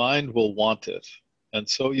know, the mind will want it. And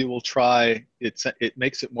so you will try, it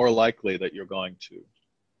makes it more likely that you're going to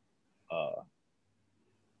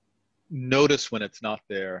notice when it's not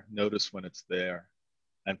there, notice when it's there,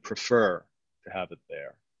 and prefer to have it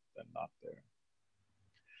there than not there.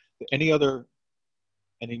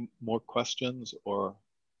 Any more questions or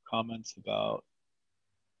comments about?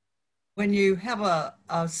 When you have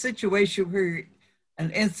a situation where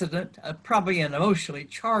an incident, probably an emotionally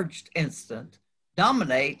charged incident,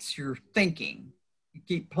 dominates your thinking, you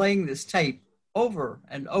keep playing this tape over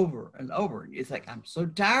and over and over, and you think, I'm so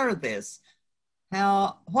tired of this.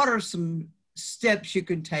 What are some steps you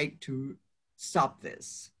can take to stop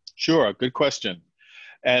this? Sure, good question.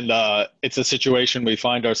 And it's a situation we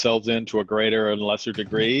find ourselves in to a greater and lesser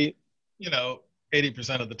degree, you know,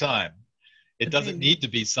 80% of the time. It doesn't need to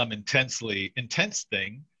be some intensely intense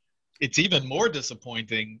thing. It's even more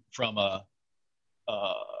disappointing from a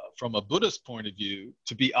Buddhist point of view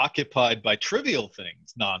to be occupied by trivial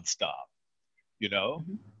things nonstop, you know?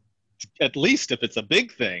 Mm-hmm. At least if it's a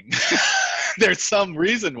big thing, there's some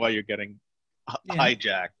reason why you're getting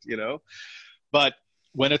hijacked, you know? But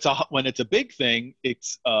when it's a big thing, it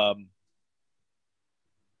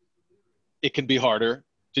can be harder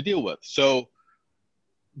to deal with. So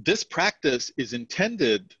this practice is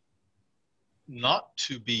intended not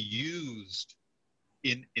to be used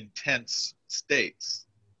in intense states.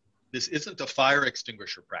 This isn't a fire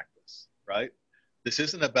extinguisher practice, right? This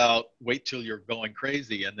isn't about wait till you're going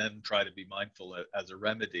crazy and then try to be mindful as a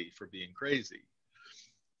remedy for being crazy.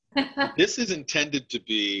 This is intended to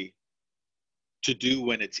do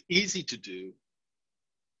when it's easy to do,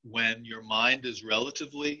 when your mind is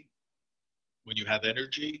relatively, when you have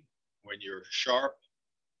energy, when you're sharp,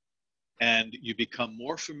 and you become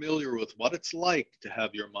more familiar with what it's like to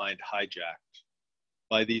have your mind hijacked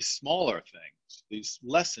by these smaller things, these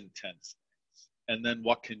less intense things. And then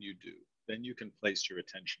what can you do? Then you can place your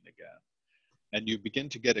attention again. And you begin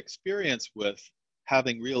to get experience with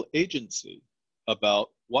having real agency about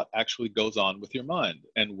what actually goes on with your mind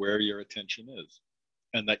and where your attention is.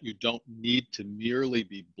 And that you don't need to merely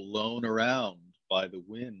be blown around by the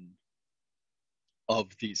wind of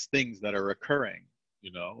these things that are occurring,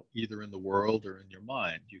 you know, either in the world or in your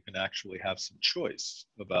mind. You can actually have some choice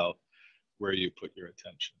about where you put your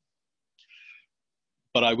attention.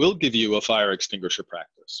 But I will give you a fire extinguisher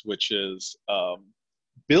practice, which is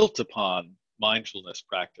built upon mindfulness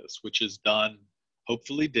practice, which is done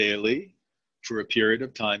hopefully daily for a period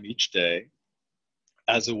of time each day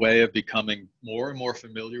as a way of becoming more and more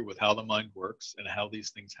familiar with how the mind works and how these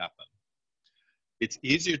things happen. It's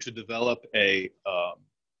easier to develop the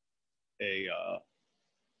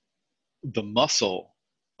muscle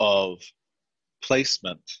of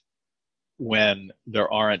placement when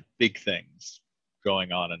there aren't big things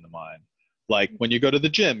going on in the mind. Like when you go to the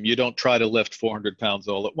gym, you don't try to lift 400 pounds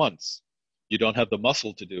all at once. You don't have the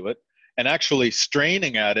muscle to do it. And actually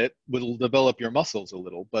straining at it will develop your muscles a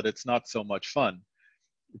little, but it's not so much fun.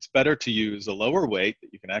 It's better to use a lower weight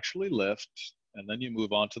that you can actually lift, and then you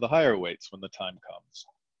move on to the higher weights when the time comes.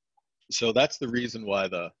 So that's the reason why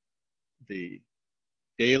the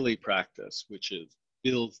daily practice, which is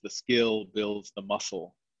builds the skill, builds the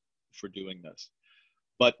muscle for doing this.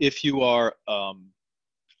 But if you are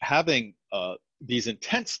having these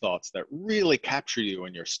intense thoughts that really capture you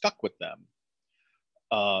and you're stuck with them,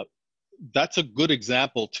 that's a good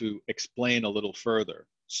example to explain a little further.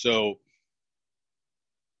 So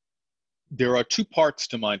there are two parts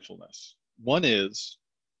to mindfulness. One is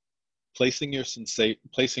placing your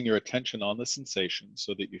attention on the sensation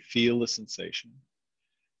so that you feel the sensation.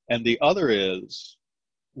 And the other is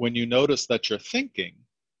when you notice that you're thinking,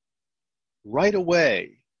 right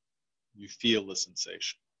away, you feel the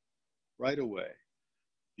sensation. Right away.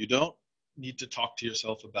 You don't need to talk to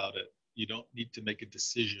yourself about it. You don't need to make a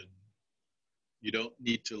decision. You don't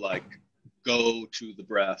need to like go to the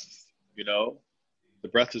breath, you know? The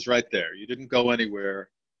breath is right there. You didn't go anywhere.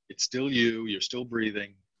 It's still you. You're still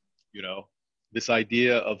breathing, you know? This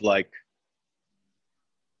idea of like,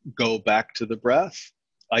 go back to the breath,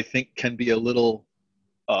 I think can be a little,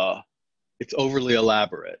 it's overly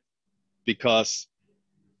elaborate because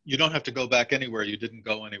you don't have to go back anywhere. You didn't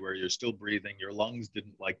go anywhere. You're still breathing. Your lungs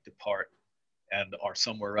didn't like depart and are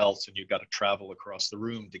somewhere else, and you got to travel across the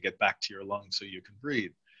room to get back to your lungs so you can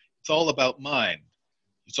breathe. It's all about mind.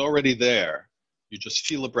 It's already there. You just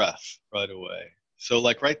feel a breath right away. So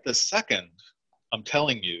like right this second, I'm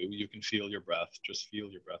telling you, you can feel your breath. Just feel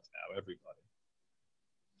your breath now, everybody.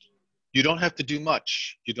 You don't have to do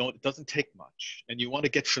much. It doesn't take much. And you want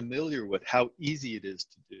to get familiar with how easy it is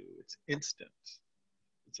to do. It's instant.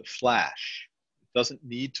 It's a flash. It doesn't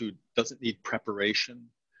need preparation.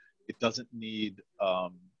 It doesn't need,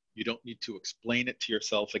 you don't need to explain it to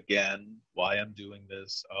yourself again, why I'm doing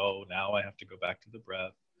this. Oh, now I have to go back to the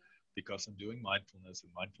breath because I'm doing mindfulness,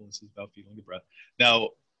 and mindfulness is about feeling the breath. Now,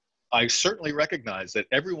 I certainly recognize that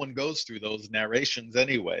everyone goes through those narrations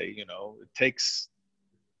anyway, you know, it takes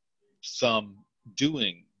some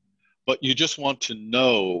doing, but you just want to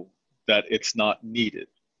know that it's not needed.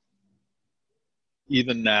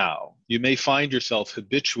 Even now, you may find yourself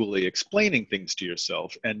habitually explaining things to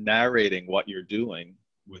yourself and narrating what you're doing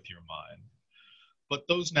with your mind, but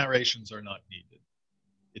those narrations are not needed.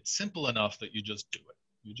 It's simple enough that you just do it.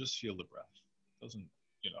 You just feel the breath. It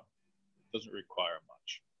doesn't require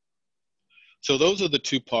much. So those are the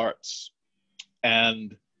two parts.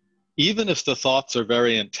 And even if the thoughts are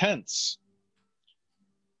very intense,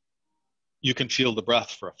 you can feel the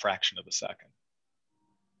breath for a fraction of a second.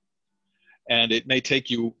 And it may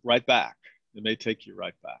take you right back. It may take you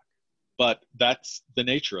right back. But that's the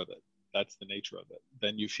nature of it. That's the nature of it.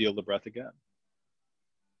 Then you feel the breath again,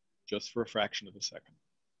 just for a fraction of a second.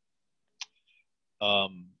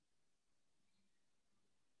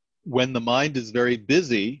 When the mind is very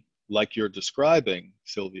busy, like you're describing,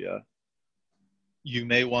 Sylvia, you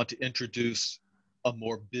may want to introduce a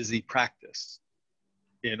more busy practice.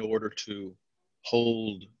 in order to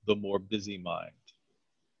hold the more busy mind.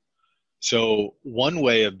 So one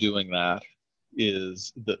way of doing that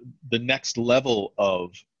is the next level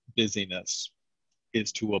of busyness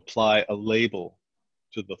is to apply a label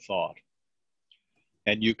to the thought.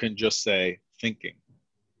 And you can just say, thinking,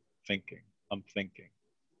 thinking, I'm thinking.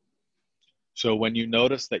 So when you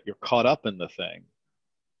notice that you're caught up in the thing,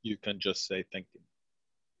 you can just say thinking.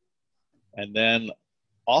 And then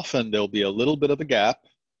often there'll be a little bit of a gap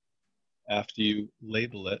after you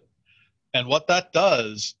label it. And what that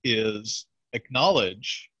does is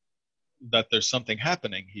acknowledge that there's something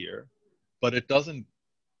happening here, but it doesn't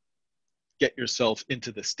get yourself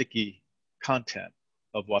into the sticky content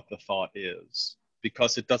of what the thought is,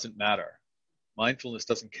 because it doesn't matter. Mindfulness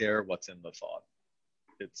doesn't care what's in the thought.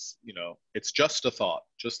 It's, you know, it's just a thought,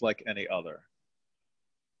 just like any other.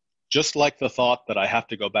 Just like the thought that I have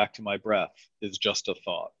to go back to my breath is just a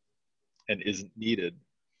thought and isn't needed.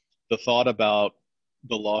 The thought about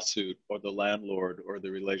the lawsuit or the landlord or the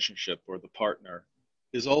relationship or the partner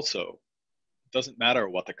is also, it doesn't matter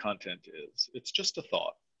what the content is. It's just a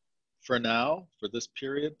thought. For now, for this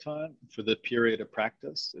period of time, for the period of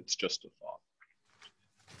practice, it's just a thought.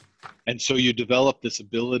 And so you develop this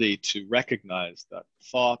ability to recognize that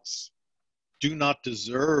thoughts do not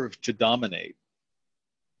deserve to dominate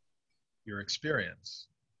your experience.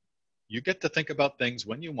 You get to think about things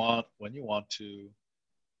when you want to.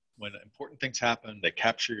 When important things happen, they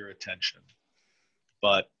capture your attention.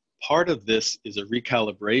 But part of this is a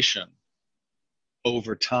recalibration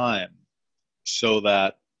over time so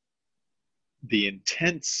that the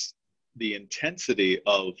intensity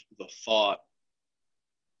of the thought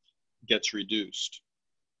gets reduced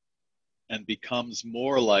and becomes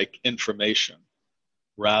more like information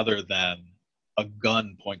rather than a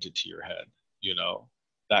gun pointed to your head, you know,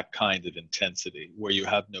 that kind of intensity where you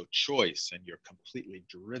have no choice and you're completely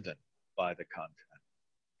driven by the content.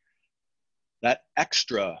 That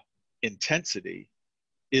extra intensity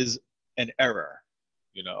is an error,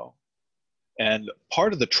 you know. And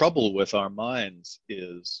part of the trouble with our minds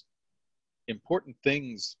is important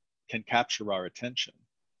things can capture our attention,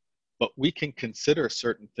 but we can consider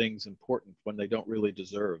certain things important when they don't really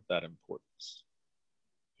deserve that importance.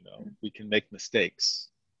 You know, we can make mistakes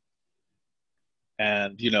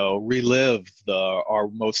and, you know, relive our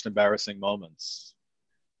most embarrassing moments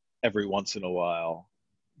every once in a while,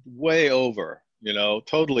 way over, you know,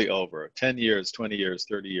 totally over, 10 years, 20 years,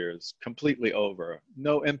 30 years, completely over,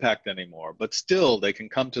 no impact anymore, but still they can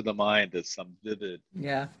come to the mind as some vivid,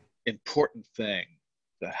 important thing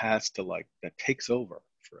that has to that takes over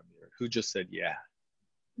for a minute. Who just said, yeah?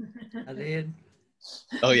 I did.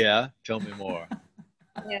 Oh yeah? Tell me more.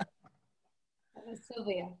 Yeah. That was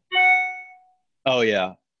Sylvia. Oh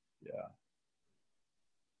yeah, yeah.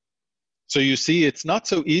 So you see, it's not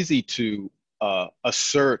so easy to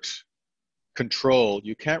assert control.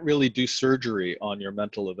 You can't really do surgery on your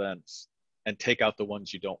mental events and take out the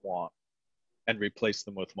ones you don't want and replace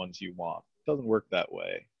them with ones you want. It doesn't work that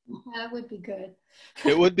way. That would be good.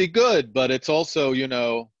 It would be good, but it's also, you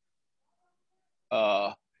know,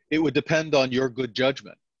 it would depend on your good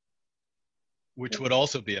judgment, which would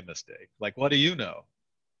also be a mistake. Like, what do you know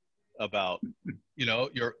about, you know,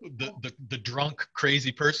 the drunk,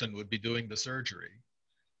 crazy person would be doing the surgery.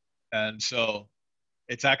 And so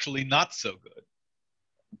it's actually not so good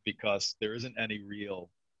because there isn't any real.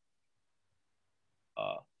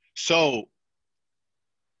 So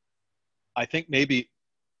I think maybe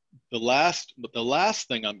the last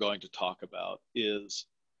thing I'm going to talk about is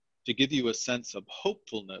to give you a sense of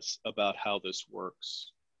hopefulness about how this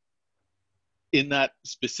works in that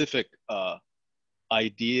specific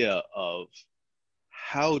idea of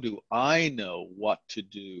how do I know what to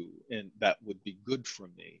do and that would be good for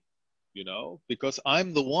me, you know, because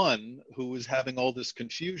I'm the one who is having all this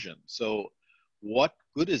confusion. So what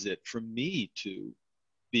good is it for me to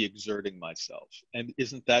be exerting myself? And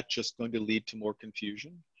isn't that just going to lead to more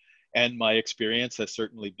confusion? And my experience has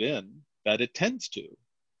certainly been that it tends to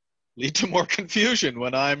lead to more confusion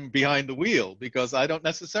when I'm behind the wheel because I don't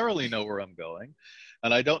necessarily know where I'm going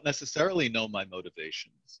and I don't necessarily know my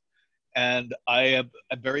motivations. And I have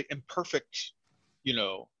a very imperfect, you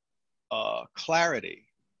know, clarity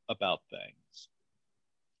about things.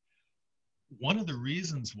 One of the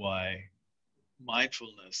reasons why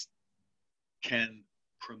mindfulness can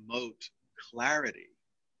promote clarity,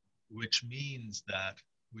 which means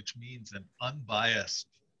an unbiased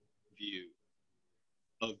view,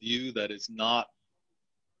 a view that is not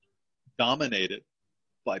dominated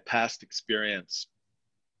by past experience,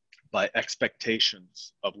 by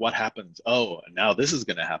expectations of what happens. Oh, and now this is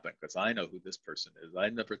going to happen because I know who this person is. I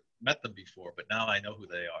never met them before, but now I know who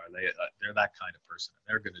they are. They're that kind of person, and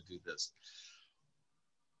they're going to do this.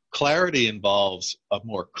 Clarity involves a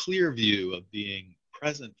more clear view of being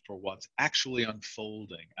present for what's actually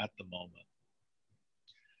unfolding at the moment.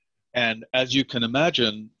 And as you can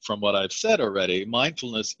imagine from what I've said already,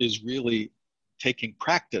 mindfulness is really taking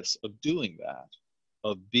practice of doing that,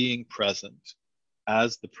 of being present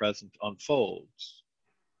as the present unfolds.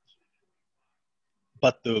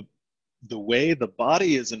 But the way the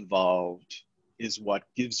body is involved is what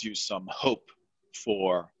gives you some hope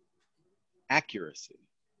for accuracy,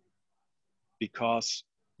 because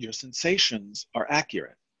your sensations are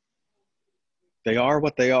accurate. They are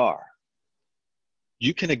what they are.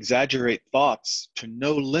 You can exaggerate thoughts to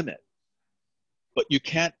no limit, but you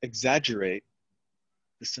can't exaggerate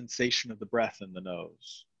the sensation of the breath in the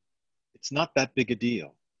nose. It's not that big a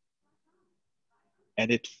deal. And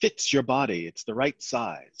it fits your body. It's the right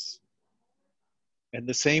size. And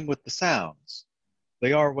the same with the sounds.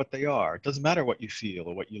 They are what they are. It doesn't matter what you feel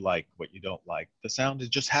or what you like, what you don't like. The sound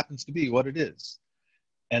just happens to be what it is.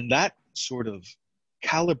 And that sort of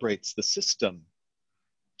calibrates the system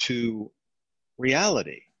to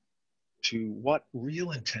reality, to what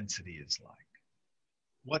real intensity is like.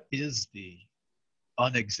 What is the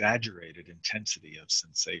unexaggerated intensity of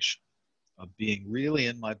sensation, of being really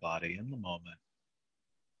in my body in the moment?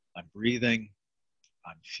 I'm breathing,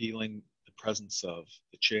 I'm feeling the presence of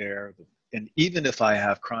the chair, and even if I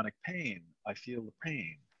have chronic pain, I feel the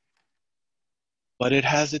pain. But it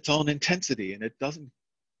has its own intensity, and it doesn't,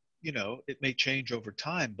 it may change over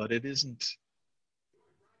time, but it isn't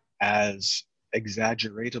as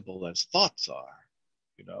exaggeratable as thoughts are,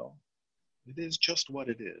 It is just what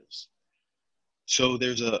it is. So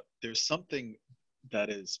there's something that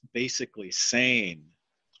is basically sane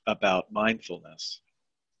about mindfulness,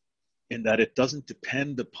 in that it doesn't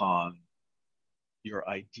depend upon your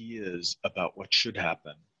ideas about what should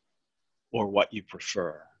happen, or what you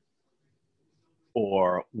prefer,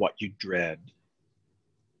 or what you dread,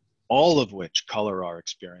 all of which color our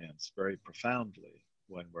experience very profoundly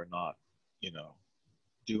when we're not,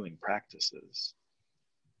 doing practices.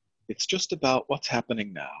 It's just about what's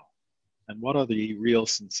happening now, and what are the real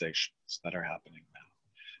sensations that are happening now.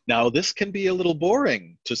 Now, this can be a little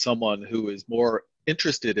boring to someone who is more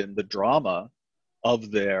interested in the drama of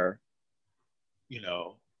their,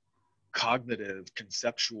 cognitive,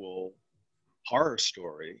 conceptual horror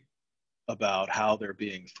story about how they're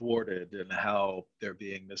being thwarted and how they're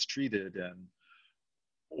being mistreated,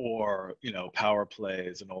 or power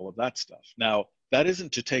plays and all of that stuff. Now, that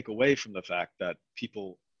isn't to take away from the fact that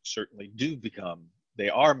people certainly they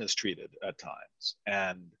are mistreated at times,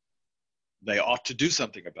 and they ought to do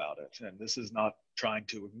something about it. And this is not trying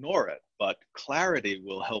to ignore it, but clarity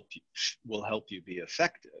will help you be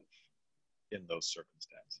effective in those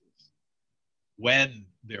circumstances. When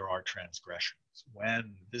there are transgressions,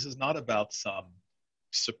 when this is not about some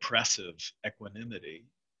suppressive equanimity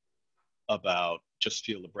about just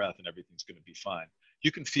feel the breath and everything's going to be fine.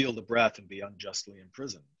 You can feel the breath and be unjustly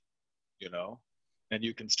imprisoned, and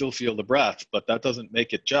you can still feel the breath, but that doesn't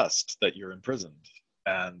make it just that you're imprisoned,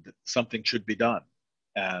 and something should be done.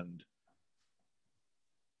 And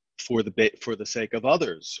for the sake of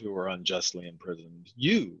others who are unjustly imprisoned,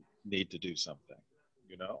 you need to do something,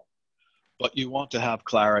 but you want to have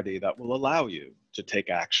clarity that will allow you to take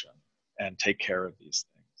action and take care of these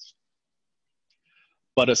things.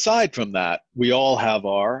 But aside from that, we all have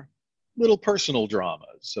our little personal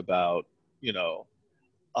dramas about,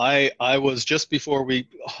 I was, just before we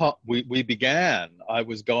began, I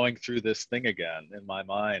was going through this thing again in my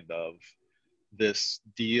mind of this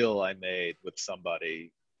deal I made with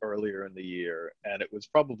somebody earlier in the year, and it was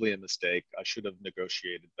probably a mistake. I should have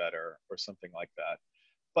negotiated better or something like that.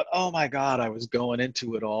 But oh my God, I was going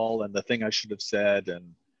into it all, and the thing I should have said,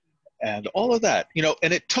 and all of that,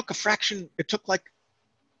 and it took like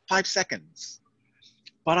 5 seconds,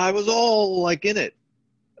 but I was all like in it.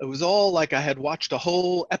 It was all like I had watched a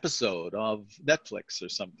whole episode of Netflix or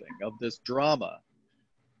something, of this drama.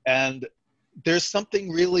 And there's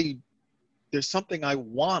something I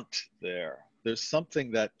want there. There's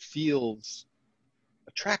something that feels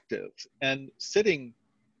attractive. And sitting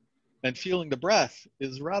and feeling the breath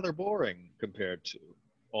is rather boring compared to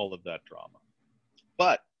all of that drama.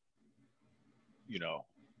 But,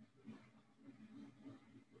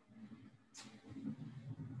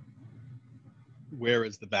 where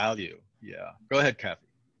is the value? Yeah. Go ahead, Kathy.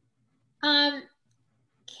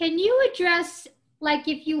 Can you address, like,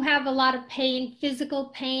 if you have a lot of pain, physical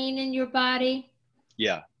pain in your body?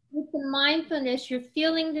 Yeah. with the mindfulness, you're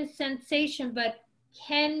feeling the sensation, but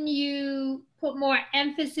can you put more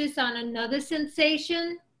emphasis on another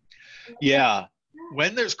sensation? Yeah.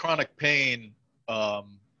 When there's chronic pain,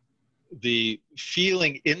 the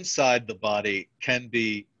feeling inside the body can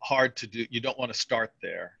be hard to do. You don't want to start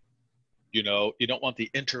there. You know, you don't want the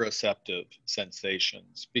interoceptive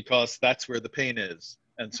sensations because that's where the pain is.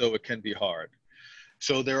 And so it can be hard.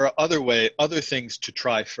 So there are other things to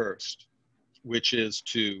try first, which is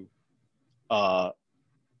to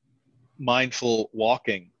mindful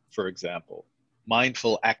walking, for example,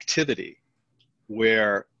 mindful activity,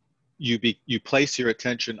 where you place your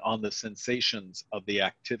attention on the sensations of the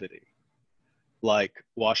activity, like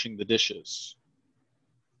washing the dishes.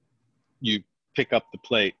 You pick up the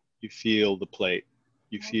plate, you feel the plate,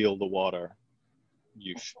 you feel the water,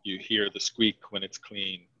 you hear the squeak when it's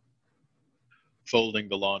clean. Folding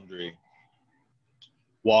the laundry,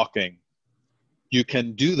 walking. You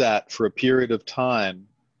can do that for a period of time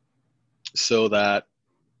so that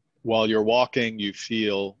while you're walking, you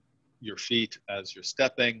feel your feet as you're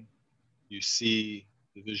stepping, you see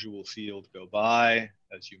the visual field go by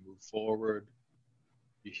as you move forward,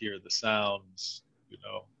 you hear the sounds, you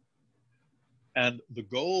know. And the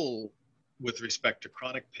goal with respect to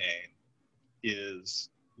chronic pain is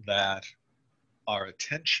that our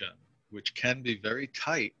attention, which can be very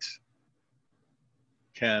tight,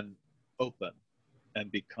 can open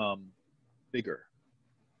and become bigger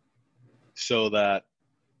so that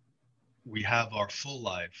we have our full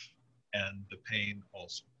life and the pain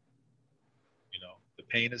also. You know, the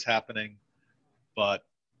pain is happening, but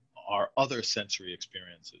our other sensory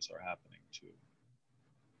experiences are happening too.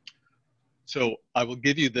 So I will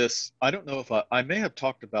give you this. I don't know if I may have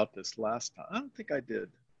talked about this last time. I don't think I did.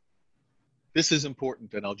 This is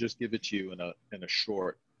important, and I'll just give it to you in a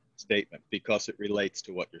short statement because it relates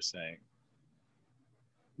to what you're saying.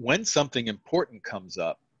 When something important comes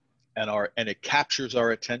up and it captures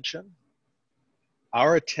our attention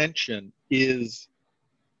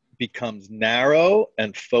becomes narrow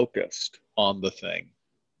and focused on the thing.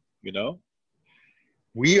 You know,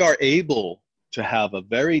 we are able to have a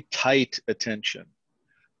very tight attention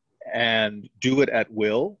and do it at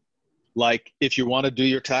will. Like if you want to do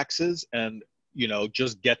your taxes and, you know,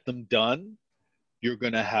 just get them done, you're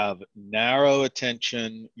going to have narrow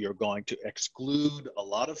attention. You're going to exclude a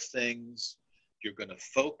lot of things. You're going to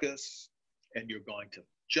focus and you're going to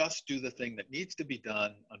just do the thing that needs to be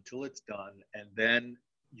done until it's done. And then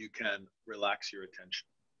you can relax your attention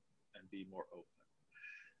and be more open.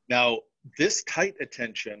 Now, this tight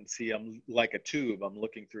attention, see, I'm like a tube, I'm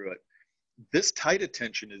looking through it. This tight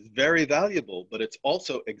attention is very valuable, but it's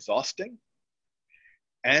also exhausting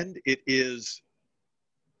and it is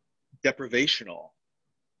deprivational.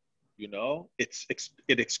 You know, it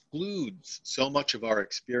excludes so much of our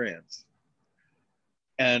experience.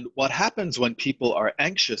 And what happens when people are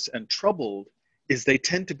anxious and troubled is they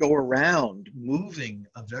tend to go around moving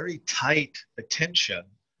a very tight attention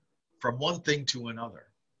from one thing to another.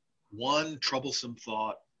 One troublesome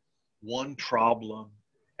thought, one problem,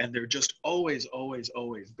 and they're just always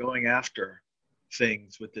going after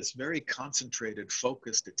things with this very concentrated,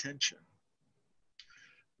 focused attention.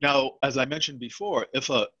 Now, as I mentioned before, if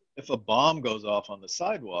a bomb goes off on the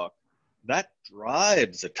sidewalk, that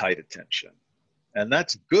drives a tight attention. And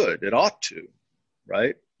that's good, it ought to,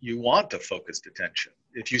 right? You want a focused attention.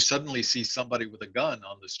 If you suddenly see somebody with a gun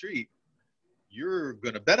on the street, you're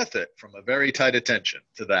going to benefit from a very tight attention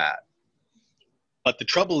to that. But the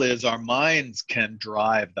trouble is our minds can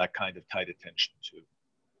drive that kind of tight attention too.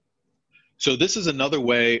 So this is another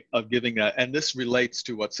way of giving that, and this relates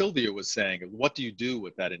to what Sylvia was saying, of what do you do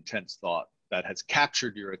with that intense thought that has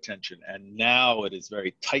captured your attention and now it is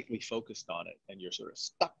very tightly focused on it and you're sort of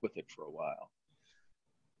stuck with it for a while.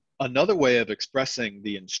 Another way of expressing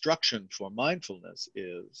the instruction for mindfulness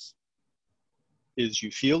is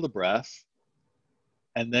you feel the breath,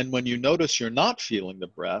 and then when you notice you're not feeling the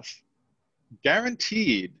breath,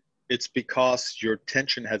 guaranteed it's because your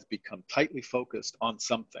attention has become tightly focused on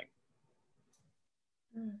something.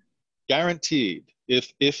 Guaranteed.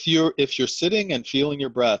 If you're sitting and feeling your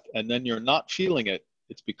breath and then you're not feeling it,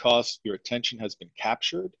 it's because your attention has been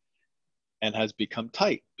captured and has become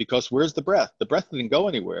tight. Because where's the breath? The breath didn't go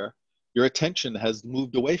anywhere. Your attention has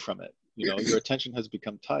moved away from it. You know, your attention has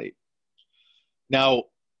become tight. Now,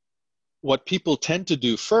 what people tend to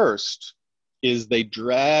do first is they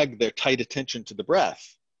drag their tight attention to the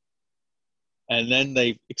breath. And then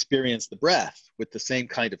they experience the breath with the same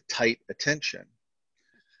kind of tight attention.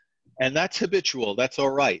 And that's habitual, that's all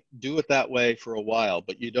right. Do it that way for a while,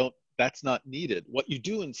 but that's not needed. What you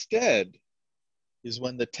do instead is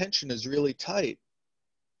when the tension is really tight,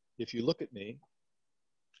 if you look at me,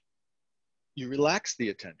 you relax the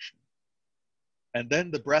attention. And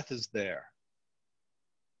then the breath is there.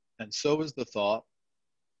 And so is the thought.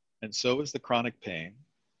 And so is the chronic pain.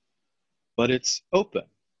 But it's open.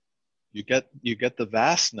 You get the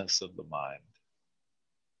vastness of the mind.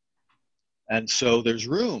 And so there's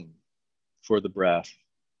room for the breath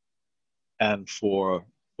and for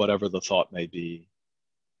whatever the thought may be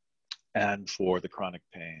and for the chronic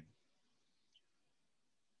pain.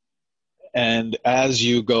 And as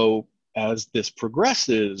this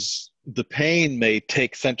progresses, the pain may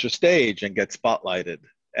take center stage and get spotlighted,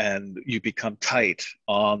 and you become tight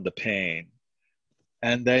on the pain.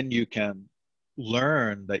 And then you can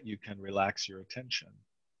learn that you can relax your attention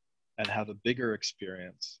and have a bigger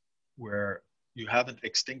experience where you haven't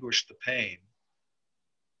extinguished the pain,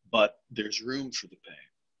 but there's room for the pain.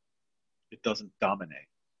 It doesn't dominate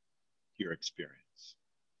your experience.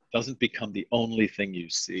 It doesn't become the only thing you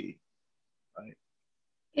see, right?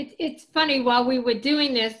 It's funny, while we were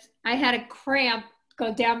doing this, I had a cramp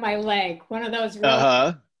go down my leg, one of those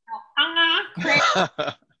really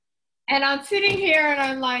cramps. And I'm sitting here and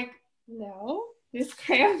I'm like, no, this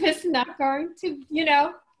cramp is not going to,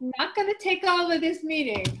 not going to take all of this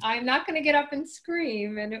meeting. I'm not going to get up and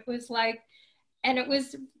scream. And it was like,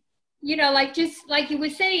 like just like you were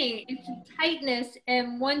saying, it's a tightness.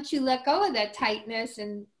 And once you let go of that tightness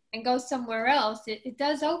and go somewhere else, it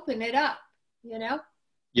does open it up,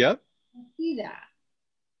 Yep. I see that.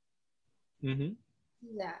 Mm-hmm.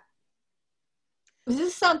 See that. Was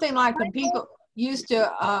this something like when people used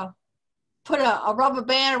to put a rubber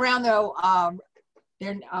band around their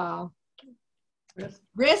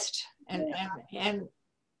wrist and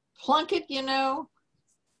plunk it,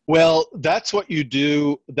 Well, that's what you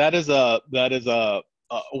do. That is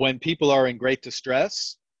when people are in great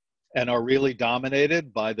distress and are really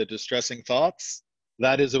dominated by the distressing thoughts,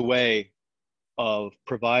 that is a way of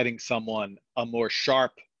providing someone a more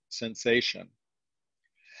sharp sensation.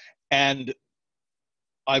 And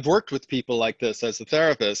I've worked with people like this as a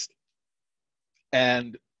therapist,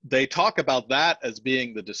 and they talk about that as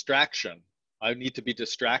being the distraction. I need to be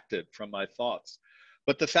distracted from my thoughts.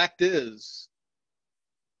 But the fact is,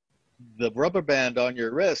 the rubber band on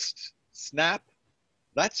your wrist, snap,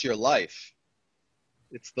 that's your life.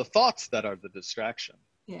 It's the thoughts that are the distraction.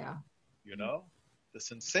 Yeah. The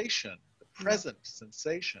sensation, the present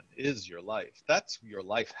sensation is your life. That's your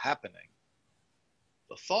life happening.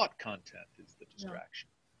 The thought content is the distraction.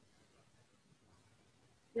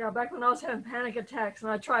 Yeah, back when I was having panic attacks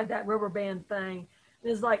and I tried that rubber band thing,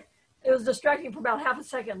 it was distracting for about half a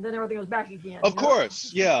second, then everything was back again. Of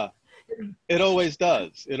course, yeah. It always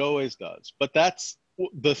does. It always does. But that's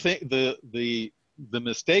the thing, the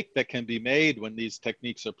mistake that can be made when these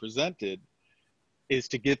techniques are presented is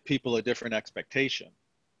to give people a different expectation.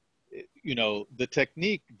 The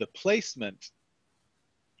technique, the placement,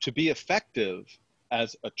 to be effective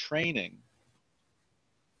as a training,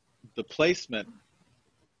 the placement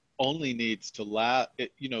only needs to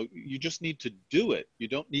you just need to do it. You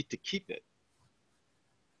don't need to keep it.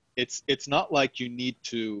 It's not like you need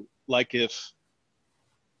to, like if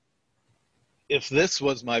this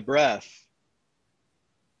was my breath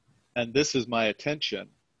and this is my attention,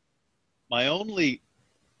 my only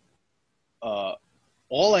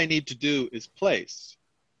all I need to do is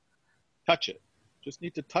touch it. Just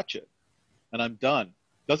need to touch it and I'm done.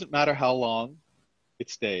 Doesn't matter how long it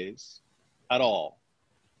stays at all.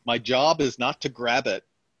 My job is not to grab it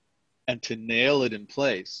and to nail it in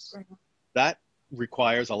place. Right. That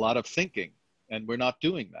requires a lot of thinking, and we're not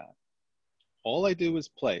doing that. All I do is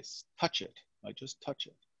touch it. I just touch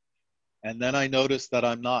it. And then I notice that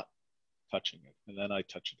I'm not touching it, and then I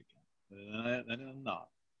touch it again. And then I'm not,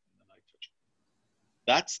 and then I touch it.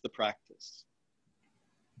 That's the practice.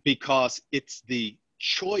 Because it's the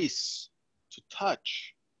choice to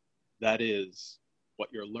touch that is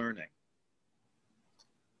what you're learning.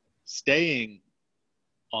 Staying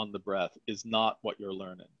on the breath is not what you're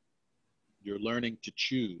learning. You're learning to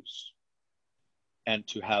choose and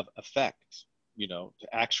to have effect, to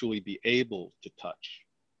actually be able to touch.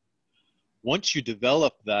 Once you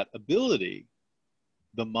develop that ability,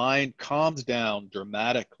 the mind calms down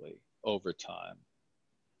dramatically over time.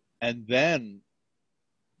 And then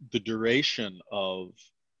the duration of,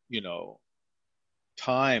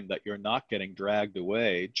 time that you're not getting dragged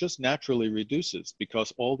away just naturally reduces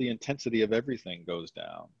because all the intensity of everything goes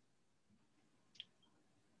down.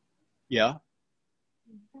 Yeah.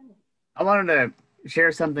 I wanted to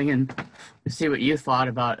share something and see what you thought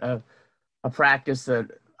about a practice that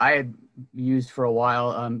I had used for a while.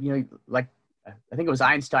 Like I think it was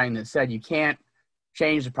Einstein that said you can't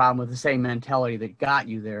change the problem with the same mentality that got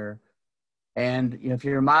you there. And if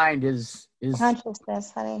your mind is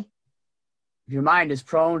consciousness, honey. If your mind is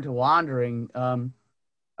prone to wandering,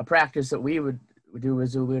 a practice that we would do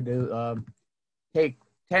is we would take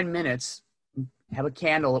 10 minutes, have a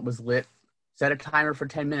candle that was lit, set a timer for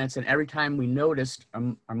 10 minutes, and every time we noticed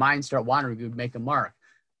our mind start wandering, we would make a mark.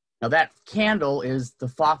 Now that candle is the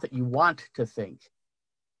thought that you want to think.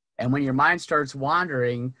 And when your mind starts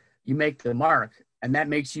wandering, you make the mark, and that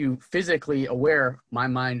makes you physically aware my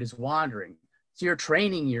mind is wandering. So you're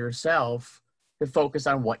training yourself to focus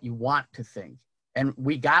on what you want to think. And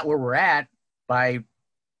we got where we're at by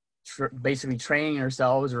basically training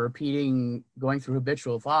ourselves or repeating, going through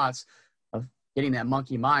habitual thoughts of getting that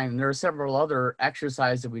monkey mind. And there are several other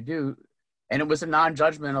exercises that we do. And it was a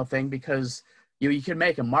non-judgmental thing because you could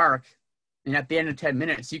make a mark, and at the end of 10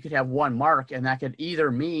 minutes, you could have one mark, and that could either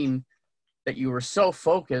mean that you were so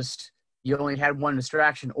focused, you only had one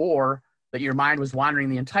distraction, or that your mind was wandering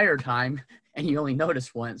the entire time and you only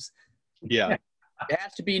noticed once. Yeah. It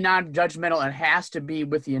has to be non-judgmental, and it has to be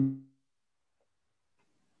with the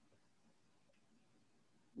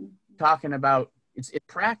talking about it's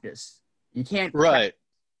practice. You can't. Right.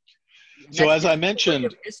 So as I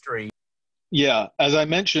mentioned, history. Yeah, as I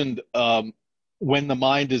mentioned, when the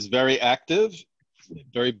mind is very active,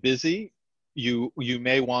 very busy, you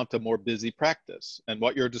may want a more busy practice. And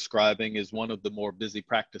what you're describing is one of the more busy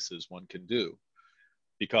practices one can do.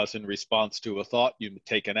 Because in response to a thought, you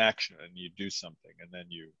take an action and you do something, and then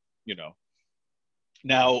you know.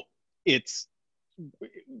 Now,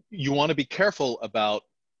 you want to be careful about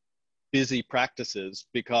busy practices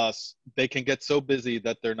because they can get so busy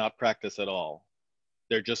that they're not practice at all.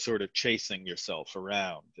 They're just sort of chasing yourself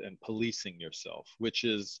around and policing yourself, which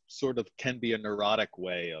is sort of can be a neurotic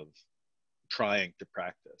way of trying to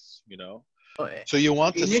practice, So you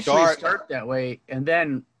want to start that way, and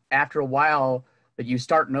then after a while that you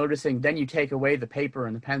start noticing, then you take away the paper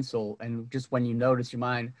and the pencil, and just when you notice your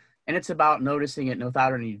mind, and it's about noticing it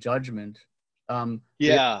without any judgment. Are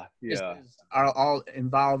all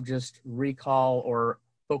involved just recall or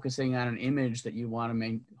focusing on an image that you want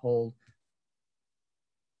to hold.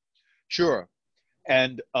 Sure.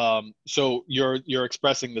 And so you're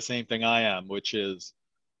expressing the same thing I am, which is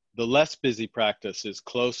the less busy practice is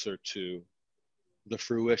closer to the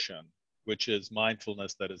fruition, which is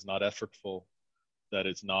mindfulness that is not effortful, that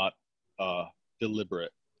is not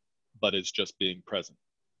deliberate, but is just being present.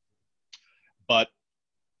 But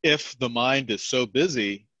if the mind is so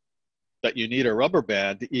busy that you need a rubber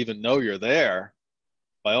band to even know you're there,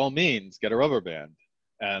 by all means, get a rubber band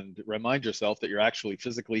and remind yourself that you're actually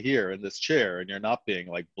physically here in this chair and you're not being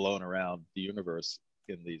like blown around the universe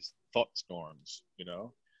in these thought storms,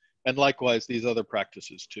 And likewise, these other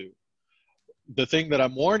practices too. The thing that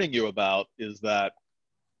I'm warning you about is that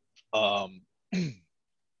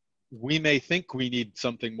we may think we need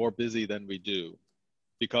something more busy than we do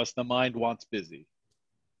because the mind wants busy.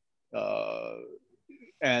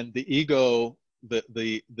 And the ego,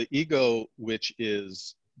 the ego, which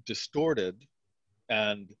is distorted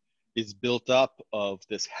and is built up of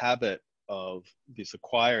this habit of these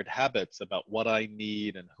acquired habits about what I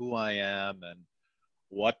need and who I am and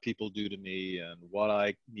what people do to me and what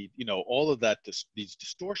I need, all of that, these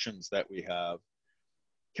distortions that we have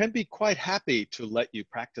can be quite happy to let you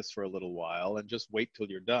practice for a little while and just wait till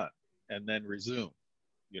you're done and then resume,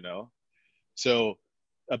 So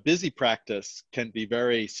a busy practice can be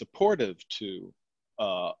very supportive to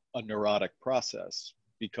a neurotic process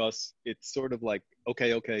because it's sort of like,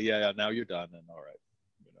 okay, yeah, now you're done and all right.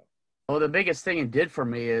 Well, the biggest thing it did for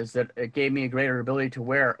me is that it gave me a greater ability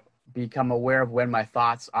to become aware of when my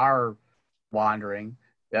thoughts are wandering.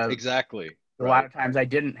 Exactly. A lot of times I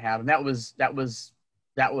didn't have, and that was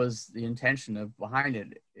the intention behind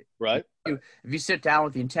it. Right. If you sit down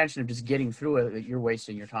with the intention of just getting through it, you're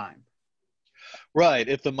wasting your time. Right.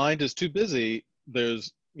 If the mind is too busy,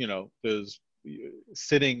 there's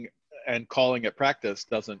sitting and calling it practice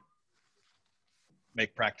doesn't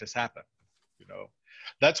make practice happen.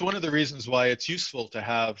 That's one of the reasons why it's useful to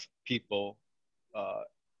have people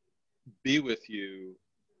be with you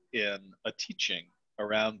in a teaching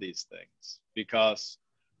around these things, because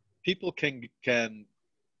people can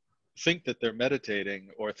think that they're meditating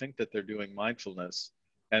or think that they're doing mindfulness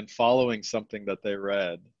and following something that they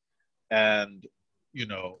read and,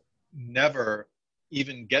 never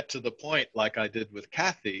even get to the point like I did with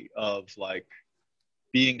Kathy of like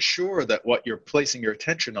being sure that what you're placing your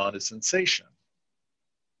attention on is sensation.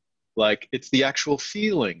 Like it's the actual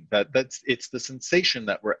feeling it's the sensation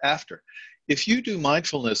that we're after. If you do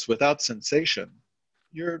mindfulness without sensation,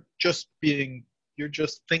 you're just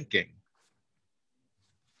thinking.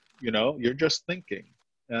 You know, you're just thinking,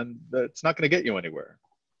 and it's not going to get you anywhere.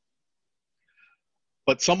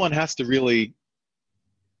 But someone has to really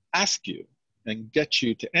ask you and get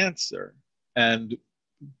you to answer and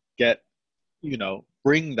get, you know,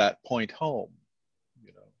 bring that point home,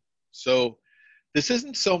 you know. So this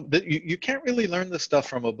isn't so that you can't really learn this stuff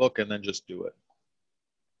from a book and then just do it.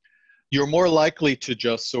 You're more likely to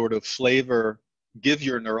just sort of give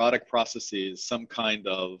your neurotic processes some kind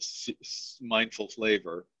of mindful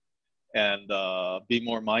flavor and be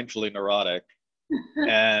more mindfully neurotic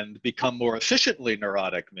and become more efficiently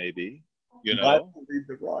neurotic, maybe, you know. Mindfully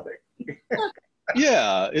neurotic.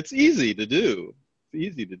 Yeah, it's easy to do. It's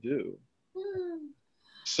easy to do.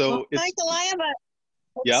 So well, it's, Michael, I have a,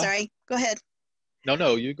 yeah. sorry, go ahead.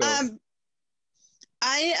 No, you go.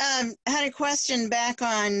 I had a question back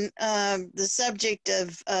on the subject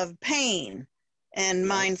of pain and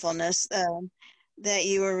mindfulness that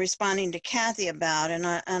you were responding to Kathy about, and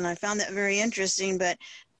I found that very interesting. But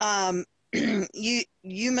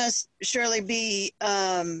you must surely be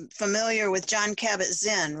familiar with John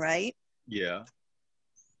Kabat-Zinn, right? Yeah.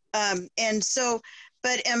 And so,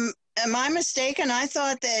 but am I mistaken? I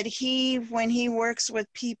thought that when he works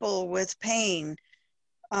with people with pain,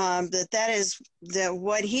 that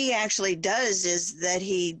what he actually does is that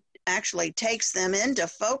he actually takes them into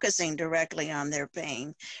focusing directly on their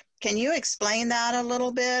pain. Can you explain that a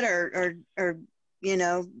little bit, or you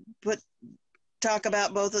know, talk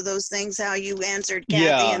about both of those things, how you answered Kathy?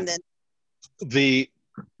 Yeah. And then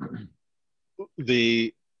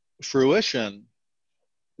the fruition,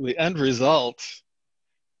 the end result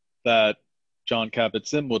that John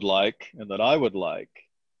Kabat-Zinn would like and that I would like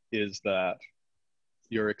is that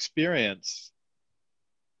your experience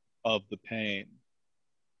of the pain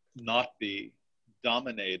not be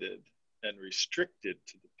dominated and restricted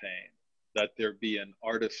to the pain, that there be an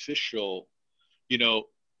artificial, you know,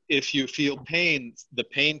 if you feel pain, the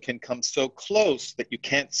pain can come so close that you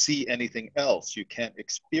can't see anything else. You can't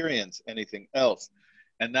experience anything else.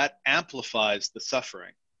 And that amplifies the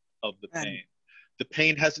suffering of the pain. The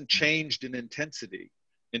pain hasn't changed in intensity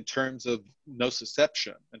in terms of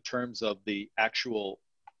nociception, in terms of the actual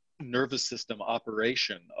nervous system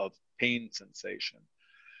operation of pain sensation.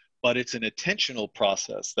 But it's an attentional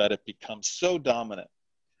process that it becomes so dominant.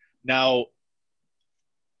 Now,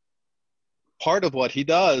 part of what he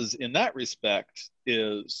does in that respect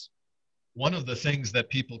is one of the things that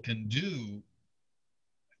people can do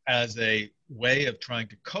as a way of trying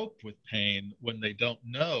to cope with pain when they don't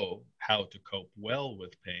know how to cope well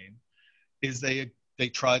with pain is they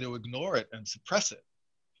try to ignore it and suppress it.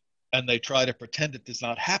 And they try to pretend it is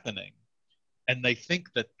not happening. And they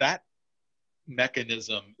think that that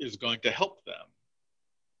mechanism is going to help them.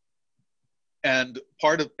 And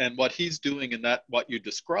what he's doing in that, what you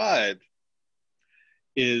described,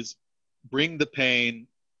 is bring the pain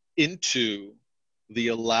into the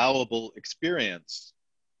allowable experience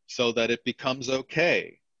so that it becomes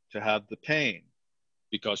okay to have the pain,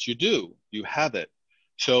 because you have it.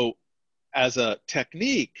 So as a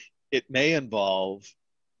technique, it may involve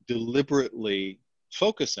deliberately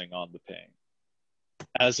focusing on the pain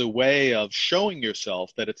as a way of showing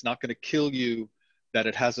yourself that it's not going to kill you, that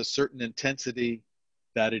it has a certain intensity,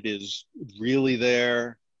 that it is really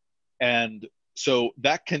there. And so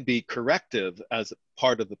that can be corrective as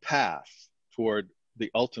part of the path toward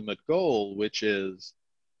the ultimate goal, which is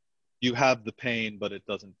you have the pain, but it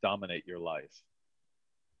doesn't dominate your life,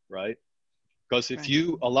 right? Because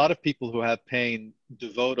a lot of people who have pain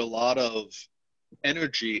devote a lot of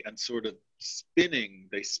energy and sort of spinning.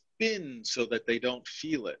 They spin so that they don't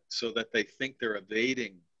feel it, so that they think they're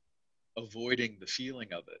avoiding the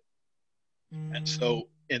feeling of it. And so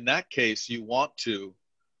in that case, you want to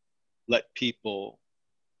let people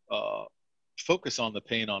focus on the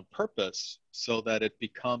pain on purpose so that it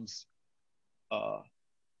becomes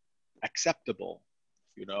acceptable,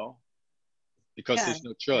 you know, because there's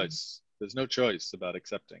no choice. There's no choice about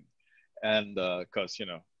accepting. And because, you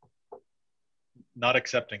know, not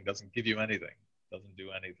accepting doesn't give you anything, doesn't do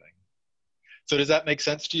anything. So does that make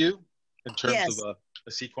sense to you in terms of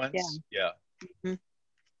a sequence? Yeah. Mm-hmm.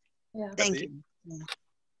 Yeah. Thank you.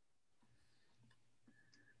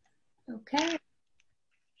 Okay.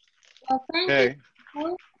 Well, thank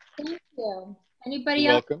you. Thank you. Anybody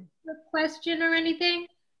else have a question or anything?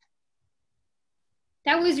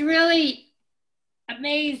 That was really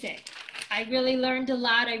amazing. I really learned a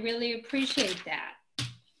lot. I really appreciate that.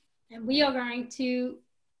 And we are going to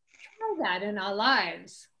try that in our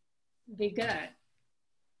lives. It'd be good.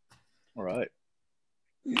 All right.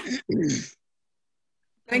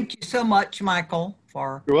 Thank you so much, Michael,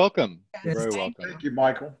 for... You're welcome. You're very welcome. Thank you,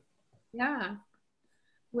 Michael. Yeah.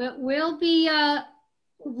 we'll be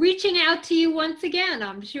reaching out to you once again,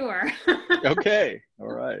 I'm sure. Okay.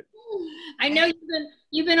 All right. I know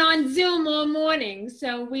you've been on Zoom all morning,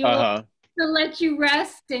 so we will to let you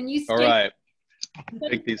rest and you All stay. right.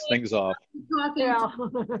 Take these things off. Talking Yeah.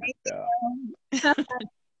 Yeah.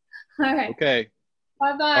 All right. Okay.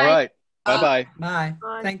 Bye-bye. All right. Bye-bye. Bye.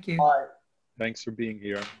 Bye. Thank you. Bye. Thanks for being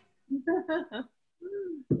here.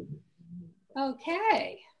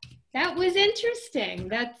 Okay. That was interesting.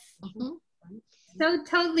 That's so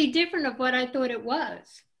totally different of what I thought it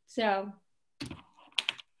was. So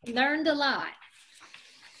learned a lot.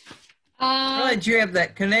 Glad you have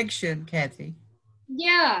that connection, Kathy.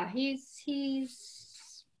 Yeah, he's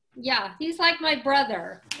like my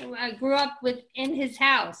brother. I grew up in his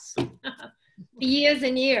house for years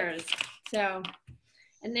and years. So,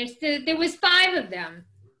 and there was 5 of them.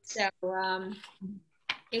 So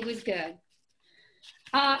it was good.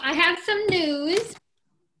 I have some news.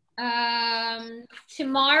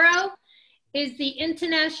 Tomorrow is the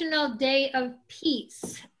International Day of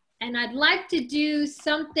Peace, and I'd like to do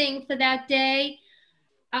something for that day.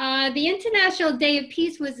 The International Day of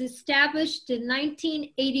Peace was established in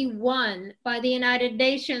 1981 by the United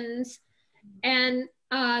Nations and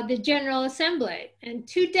the General Assembly. And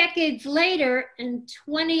 2 decades later, in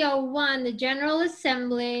 2001, the General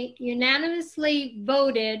Assembly unanimously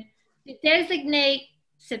voted to designate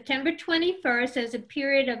September 21st as a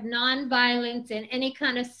period of nonviolence and any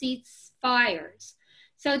kind of ceasefires.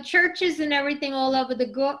 So churches and everything all over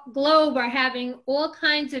the globe are having all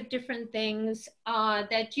kinds of different things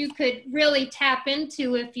that you could really tap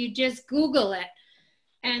into if you just Google it.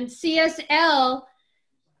 And CSL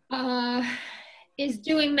is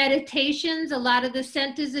doing meditations. A lot of the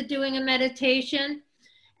centers are doing a meditation.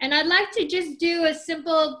 And I'd like to just do a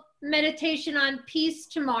simple meditation on peace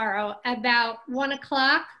tomorrow about 1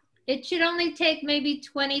 o'clock. It should only take maybe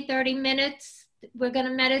 20, 30 minutes. We're going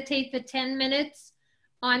to meditate for 10 minutes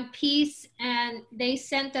on peace, and they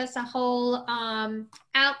sent us a whole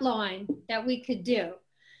outline that we could do.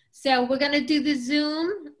 So we're going to do the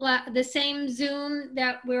Zoom, the same Zoom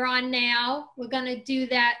that we're on now. We're going to do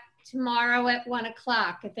that tomorrow at 1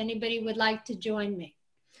 o'clock if anybody would like to join me.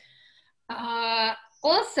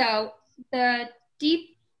 Also, the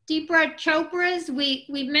Deepak Chopra's,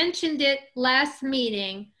 we mentioned it last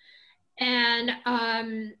meeting, and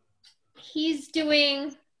he's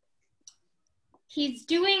doing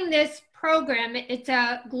this program. It's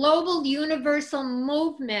a global universal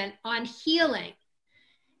movement on healing,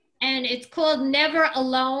 and it's called Never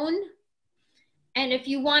Alone. And if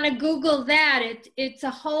you want to Google that, it's a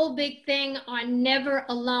whole big thing on Never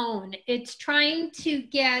Alone. It's trying to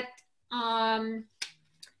get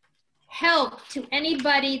help to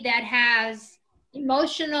anybody that has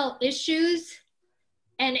emotional issues,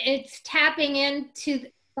 and it's tapping into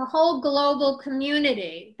the whole global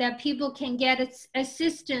community that people can get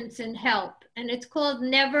assistance and help. And it's called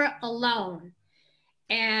Never Alone.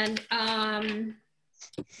 And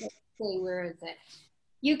let's see, where is it?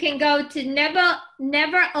 You can go to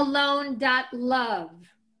neveralone.love.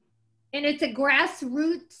 And it's a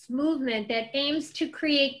grassroots movement that aims to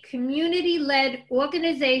create community-led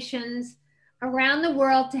organizations around the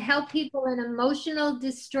world to help people in emotional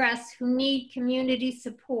distress who need community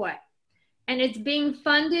support. And it's being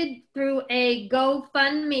funded through a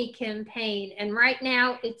GoFundMe campaign. And right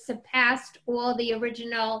now it's surpassed all the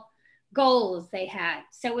original goals they had.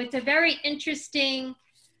 So it's a very interesting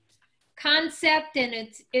concept, and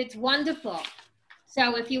it's wonderful.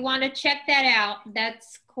 So if you want to check that out,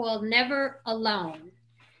 that's called Never Alone.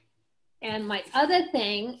 And my other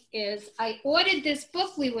thing is I ordered this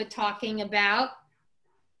book we were talking about,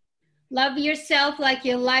 Love Yourself Like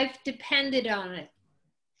Your Life Depended on It.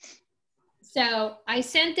 So I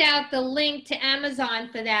sent out the link to Amazon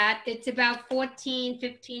for that. It's about $14,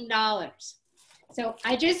 $15. So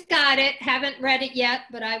I just got it, haven't read it yet,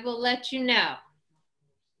 but I will let you know.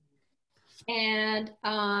 And,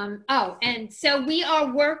 and so we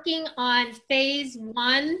are working on phase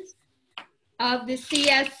 1 of the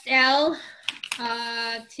CSL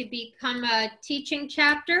to become a teaching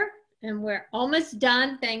chapter. And we're almost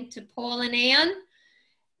done, thanks to Paul and Ann.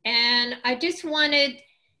 And I just wanted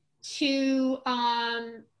to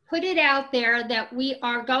put it out there that we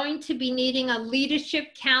are going to be needing a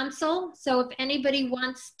leadership council. So if anybody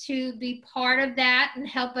wants to be part of that and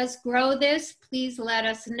help us grow this, please let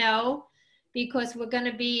us know, because we're going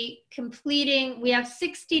to be completing, we have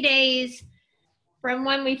 60 days from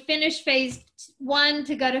when we finish phase 1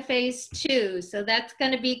 to go to phase 2. So that's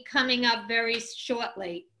going to be coming up very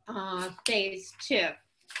shortly, phase 2.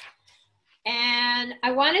 And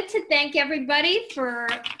I wanted to thank everybody for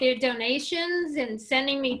their donations and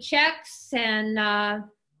sending me checks and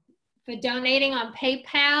for donating on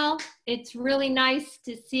PayPal. It's really nice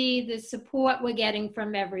to see the support we're getting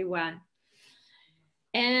from everyone.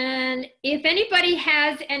 And if anybody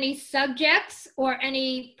has any subjects or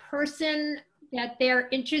any person that they're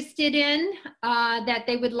interested in that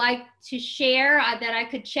they would like to share that I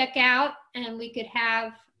could check out and we could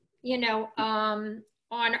have, you know, on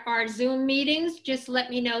our Zoom meetings, just let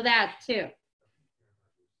me know that too.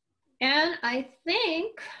 And I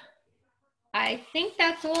think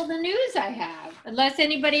that's all the news I have, unless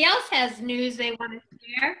anybody else has news they want to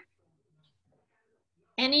share.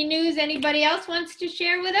 Any news anybody else wants to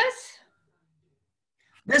share with us?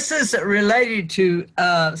 This isn't related to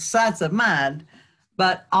Sights of Mind,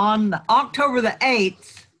 but on October the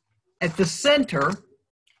 8th at the center,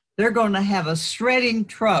 they're going to have a shredding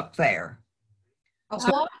truck there.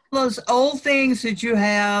 So all those old things that you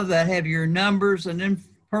have that have your numbers and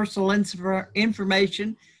personal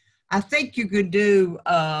information, I think you could do,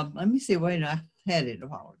 let me see, wait, I had it a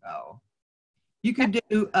while ago. You could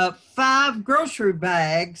do 5 grocery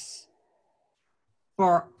bags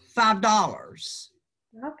for $5.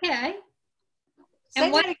 Okay.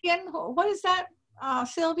 Say that again. What is that,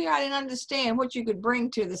 Sylvia? I didn't understand what you could bring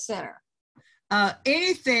to the center.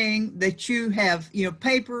 Anything that you have, you know,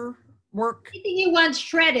 paper, work. Anything you want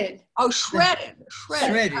shredded. Oh, shredded.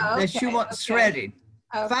 Shredded. Oh, okay. That you want shredded.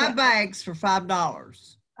 Okay. 5 bags for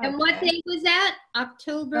 $5. And what date was that?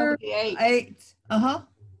 October 8th. Uh-huh.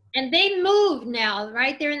 And they moved now,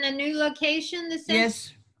 right? They're in the new location, the center?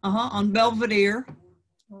 Yes. Uh-huh. On Belvedere.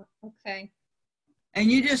 Okay.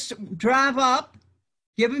 And you just drive up,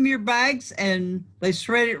 give them your bags, and they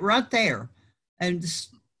shred it right there. And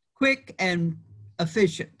just quick and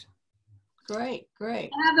efficient. Great,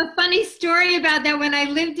 great. I have a funny story about that. When I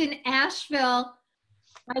lived in Asheville,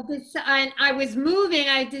 I was moving,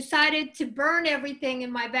 I decided to burn everything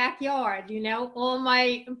in my backyard, you know, all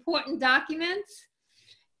my important documents.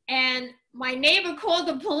 And my neighbor called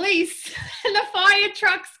the police and the fire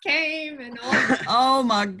trucks came and all. Oh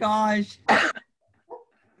my gosh. It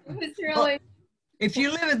was really. Well, if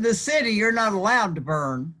you live in the city, you're not allowed to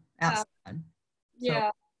burn outside. Yeah.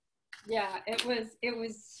 So. Yeah, it was,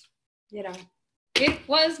 you know, it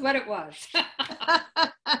was what it was.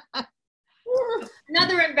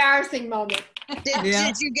 Another embarrassing moment.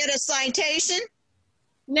 Did you get a citation?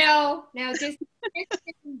 No, just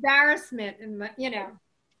embarrassment, and you know.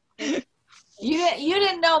 You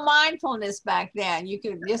didn't know mindfulness back then. You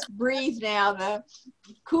could just breathe now, the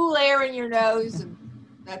cool air in your nose, and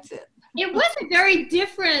that's it. It was a very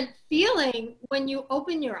different feeling when you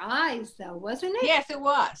open your eyes, though, wasn't it? Yes, it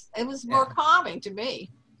was. It was more calming to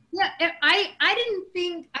me. Yeah, I didn't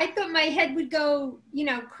think, I thought my head would go, you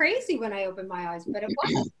know, crazy when I opened my eyes, but it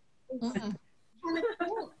wasn't.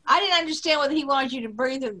 I didn't understand whether he wanted you to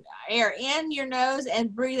breathe the air in your nose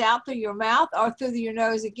and breathe out through your mouth or through your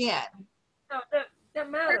nose again. No, that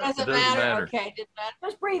doesn't matter. It doesn't matter. Okay, didn't matter.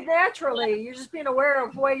 Just breathe naturally. You're just being aware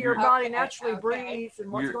of the way your body naturally breathes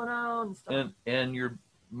and what's going on and stuff. And you're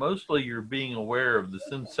being aware of the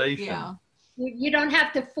sensation. Yeah. You don't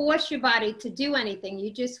have to force your body to do anything.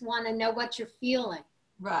 You just want to know what you're feeling.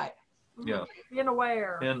 Right. Yeah. Being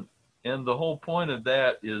aware. And the whole point of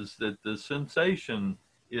that is that the sensation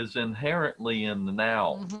is inherently in the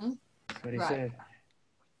now. That's what he said.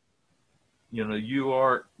 You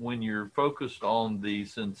know, when you're focused on the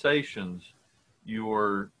sensations, you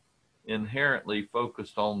are inherently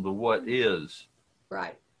focused on the what is.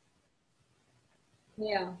 Right.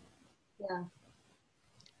 Yeah. Yeah.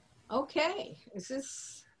 Okay. Is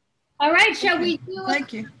this? All right. Shall we do?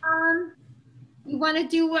 Thank you. You want to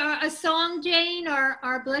do a song, Jane, or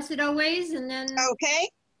our Blessed Always, and then. Okay.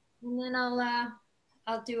 And then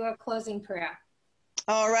I'll do a closing prayer.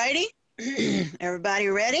 All righty. Everybody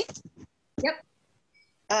ready? Yep.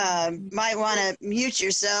 Might want to mute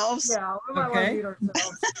yourselves. Yeah, we might want to mute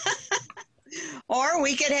ourselves. Or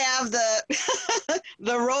we could have the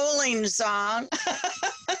the rolling song.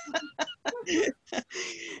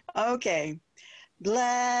 Okay.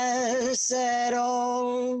 Blessed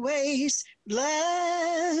always,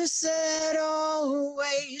 blessed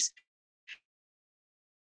always,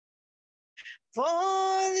 for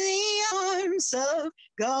the arms of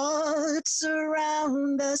God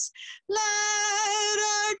surround us. Let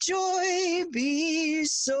our joy be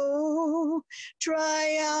so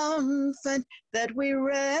triumphant that we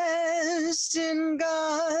rest in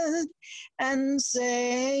God and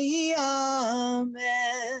say amen.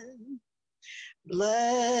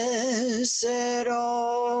 Blessed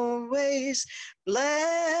always,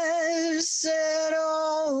 blessed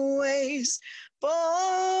always, for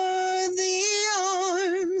the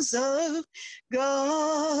arms of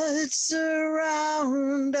God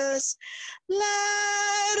surround us.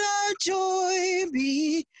 Let our joy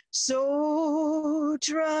be so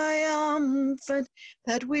triumphant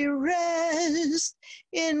that we rest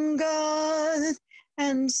in God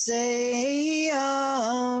and say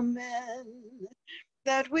amen.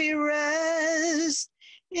 That we rest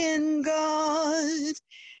in God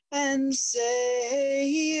and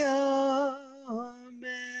say amen.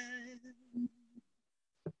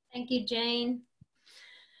 Thank you, Jane.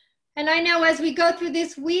 And I know as we go through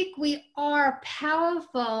this week, we are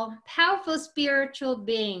powerful, powerful spiritual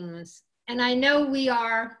beings. And I know we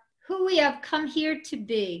are who we have come here to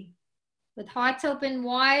be. With hearts open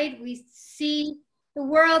wide, we see the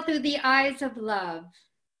world through the eyes of love.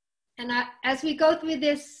 And as we go through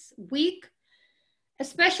this week,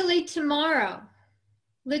 especially tomorrow,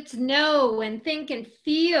 let's know and think and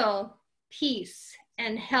feel peace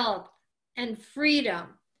and health and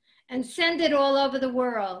freedom, and send it all over the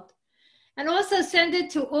world. And also send it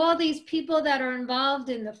to all these people that are involved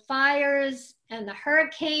in the fires and the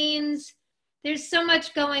hurricanes. There's so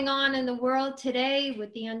much going on in the world today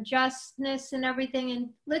with the unjustness and everything.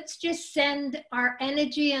 And let's just send our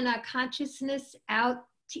energy and our consciousness out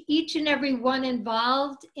to each and every one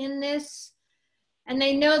involved in this. And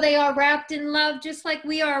they know they are wrapped in love, just like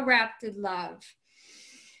we are wrapped in love.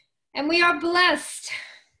 And we are blessed,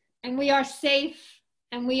 and we are safe,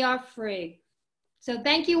 and we are free. So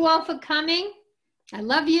thank you all for coming. I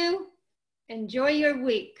love you. Enjoy your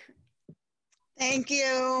week. Thank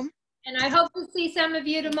you. And I hope to see some of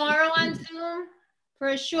you tomorrow on Zoom for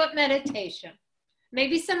a short meditation.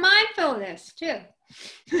 Maybe some mindfulness too.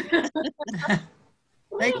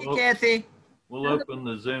 Thank you, Kathy. We'll open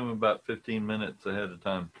the Zoom about 15 minutes ahead of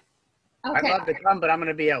time. Okay. I'd love to come, but I'm going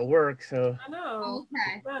to be at work, so. I know.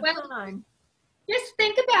 Okay. Bad Well, time. just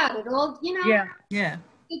think about it all, you know. Yeah. Yeah.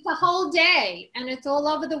 It's a whole day and it's all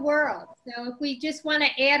over the world. So if we just want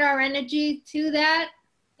to add our energy to that,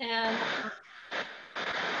 and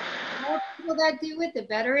the more people that do it, the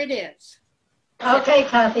better it is. Okay,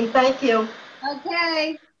 Kathy, thank you.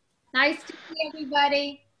 Okay. Nice to see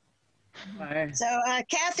everybody. Bye. So,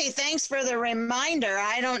 Kathy, thanks for the reminder.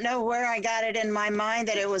 I don't know where I got it in my mind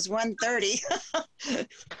that it was 1:30. I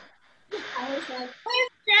was like, where's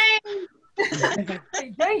Jane? Hey,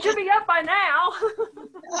 Jane should be up by now.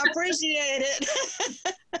 I appreciate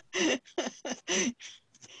it.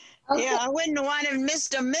 Okay. Yeah, I wouldn't want to have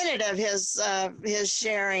missed a minute of his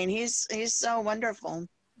sharing. He's so wonderful.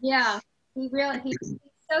 Yeah, he's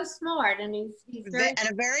so smart, and he's very, And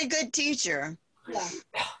a very good teacher. yeah.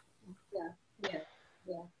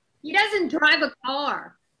 He doesn't drive a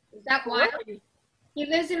car. Is that why? Really? He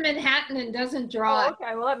lives in Manhattan and doesn't Oh, drive.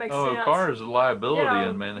 okay, well that makes Oh, sense. a car is a liability Yeah, in you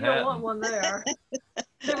don't Manhattan. want one there.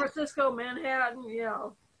 San Francisco, Manhattan, yeah.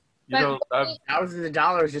 You know, Thousands of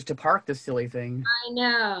dollars just to park this silly thing. I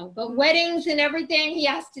know, but weddings and everything, he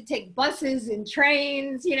has to take buses and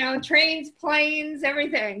trains, trains, planes,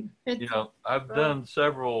 everything. you know, I've done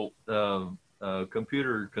several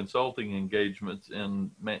computer consulting engagements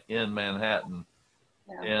in Manhattan.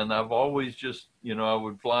 Yeah. And I've always just, I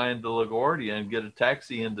would fly into LaGuardia and get a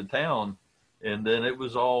taxi into town. And then it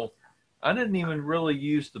was all, I didn't even really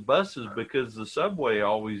use the buses because the subway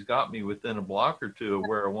always got me within a block or two of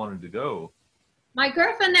where I wanted to go. My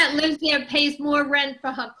girlfriend that lives there pays more rent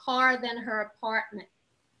for her car than her apartment.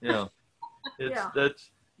 Yeah. That's,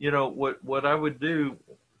 what I would do,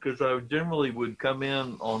 because I generally would come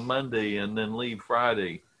in on Monday and then leave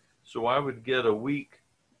Friday. So I would get a week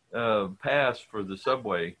pass for the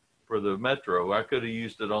subway, for the metro. I could have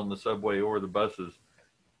used it on the subway or the buses,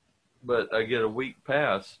 but I get a week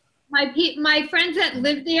pass. My friends that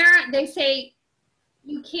live there, they say,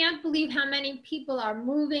 you can't believe how many people are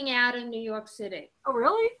moving out of New York City. Oh,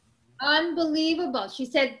 really? Unbelievable. She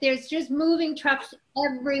said there's just moving trucks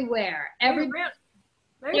everywhere. Maybe rent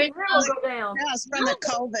will go down. Yeah, it's from the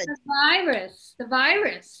COVID. The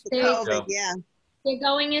virus. COVID, yeah. They're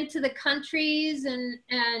going into the countries and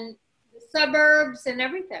the suburbs and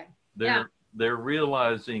everything. They're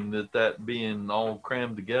realizing that being all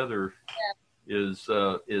crammed together is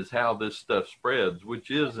how this stuff spreads,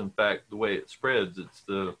 which is in fact the way it spreads. It's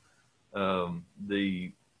the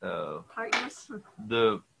tightness.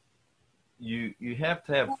 You have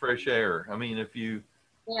to have fresh air. I mean, if you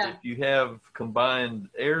have combined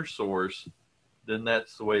air source, then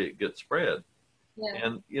that's the way it gets spread. Yeah.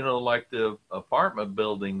 And like the apartment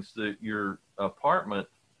buildings, your apartment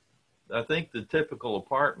I think the typical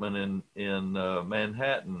apartment in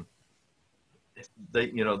Manhattan, they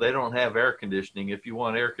don't have air conditioning. If you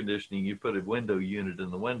want air conditioning, you put a window unit in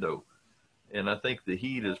the window, and I think the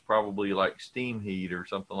heat is probably like steam heat or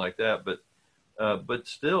something like that. But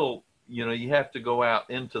still, you have to go out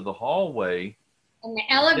into the hallway And the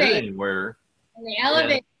to elevator. get anywhere. And the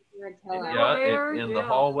elevator. In the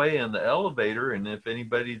hallway and the elevator, and if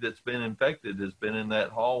anybody that's been infected has been in that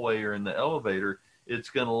hallway or in the elevator,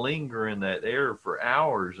 it's going to linger in that air for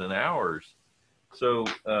hours and hours. So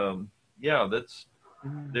that's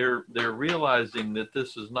they're realizing that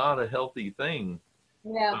this is not a healthy thing.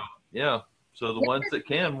 So the ones that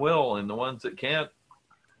can will, and the ones that can't,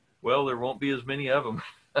 well, there won't be as many of them.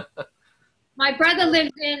 My brother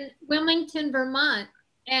lives in Wilmington, Vermont,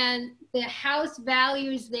 and the house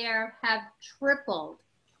values there have tripled.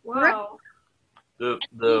 Wow. I've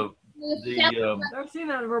seen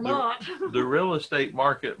that in Vermont. The real estate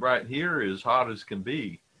market right here is hot as can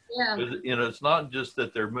be. Yeah. It's not just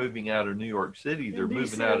that they're moving out of New York City; they're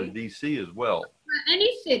moving out of DC as well.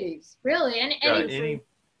 Any cities, really?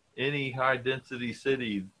 Any high density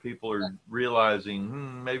city, people are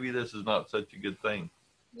realizing maybe this is not such a good thing.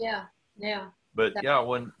 Yeah. But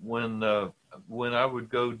when I would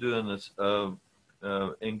go doing this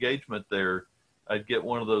engagement there, I'd get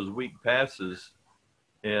one of those week passes,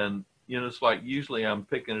 and it's like usually I'm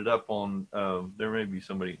picking it up on. There may be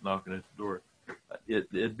somebody knocking at the door.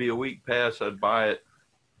 It'd be a week pass. I'd buy it,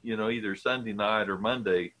 either Sunday night or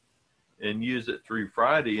Monday, and use it through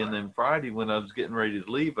Friday. And then Friday, when I was getting ready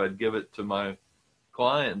to leave, I'd give it to my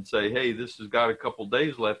client and say, "Hey, this has got a couple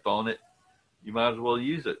days left on it. You might as well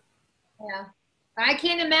use it." Yeah. I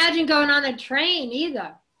can't imagine going on a train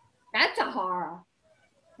either. That's a horror.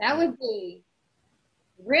 That would be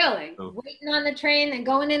really waiting on the train and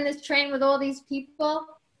going in this train with all these people.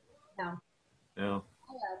 No. Yeah.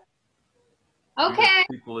 Okay.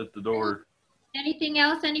 People at the door. Anything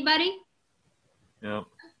else, anybody? Yeah.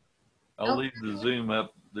 I'll leave the Zoom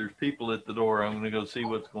up. There's people at the door. I'm going to go see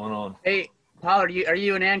what's going on. Hey, Paul, are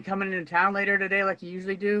you and Ann coming into town later today like you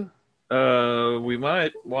usually do? We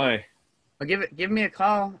might. Why? Well, give me a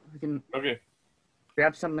call. We can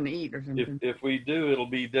grab something to eat or something. If we do, it'll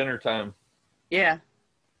be dinner time. Yeah.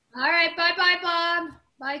 All right. Bye-bye, Bob.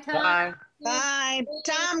 Bye, Tom. Bye. Bye.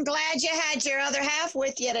 Tom, glad you had your other half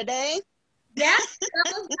with you today. Yes, that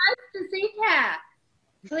was nice to see Kat.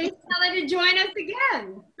 Please tell her to join us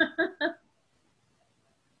again.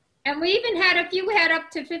 And we even had up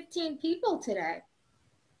to 15 people today.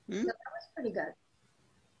 So that was pretty good.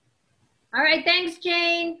 All right. Thanks,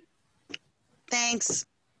 Jane. Thanks.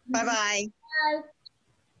 Bye-bye. Bye.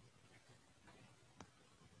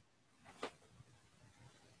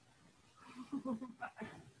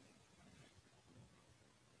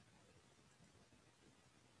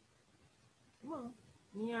 Come on,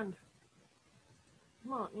 end.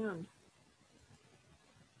 Come on, end.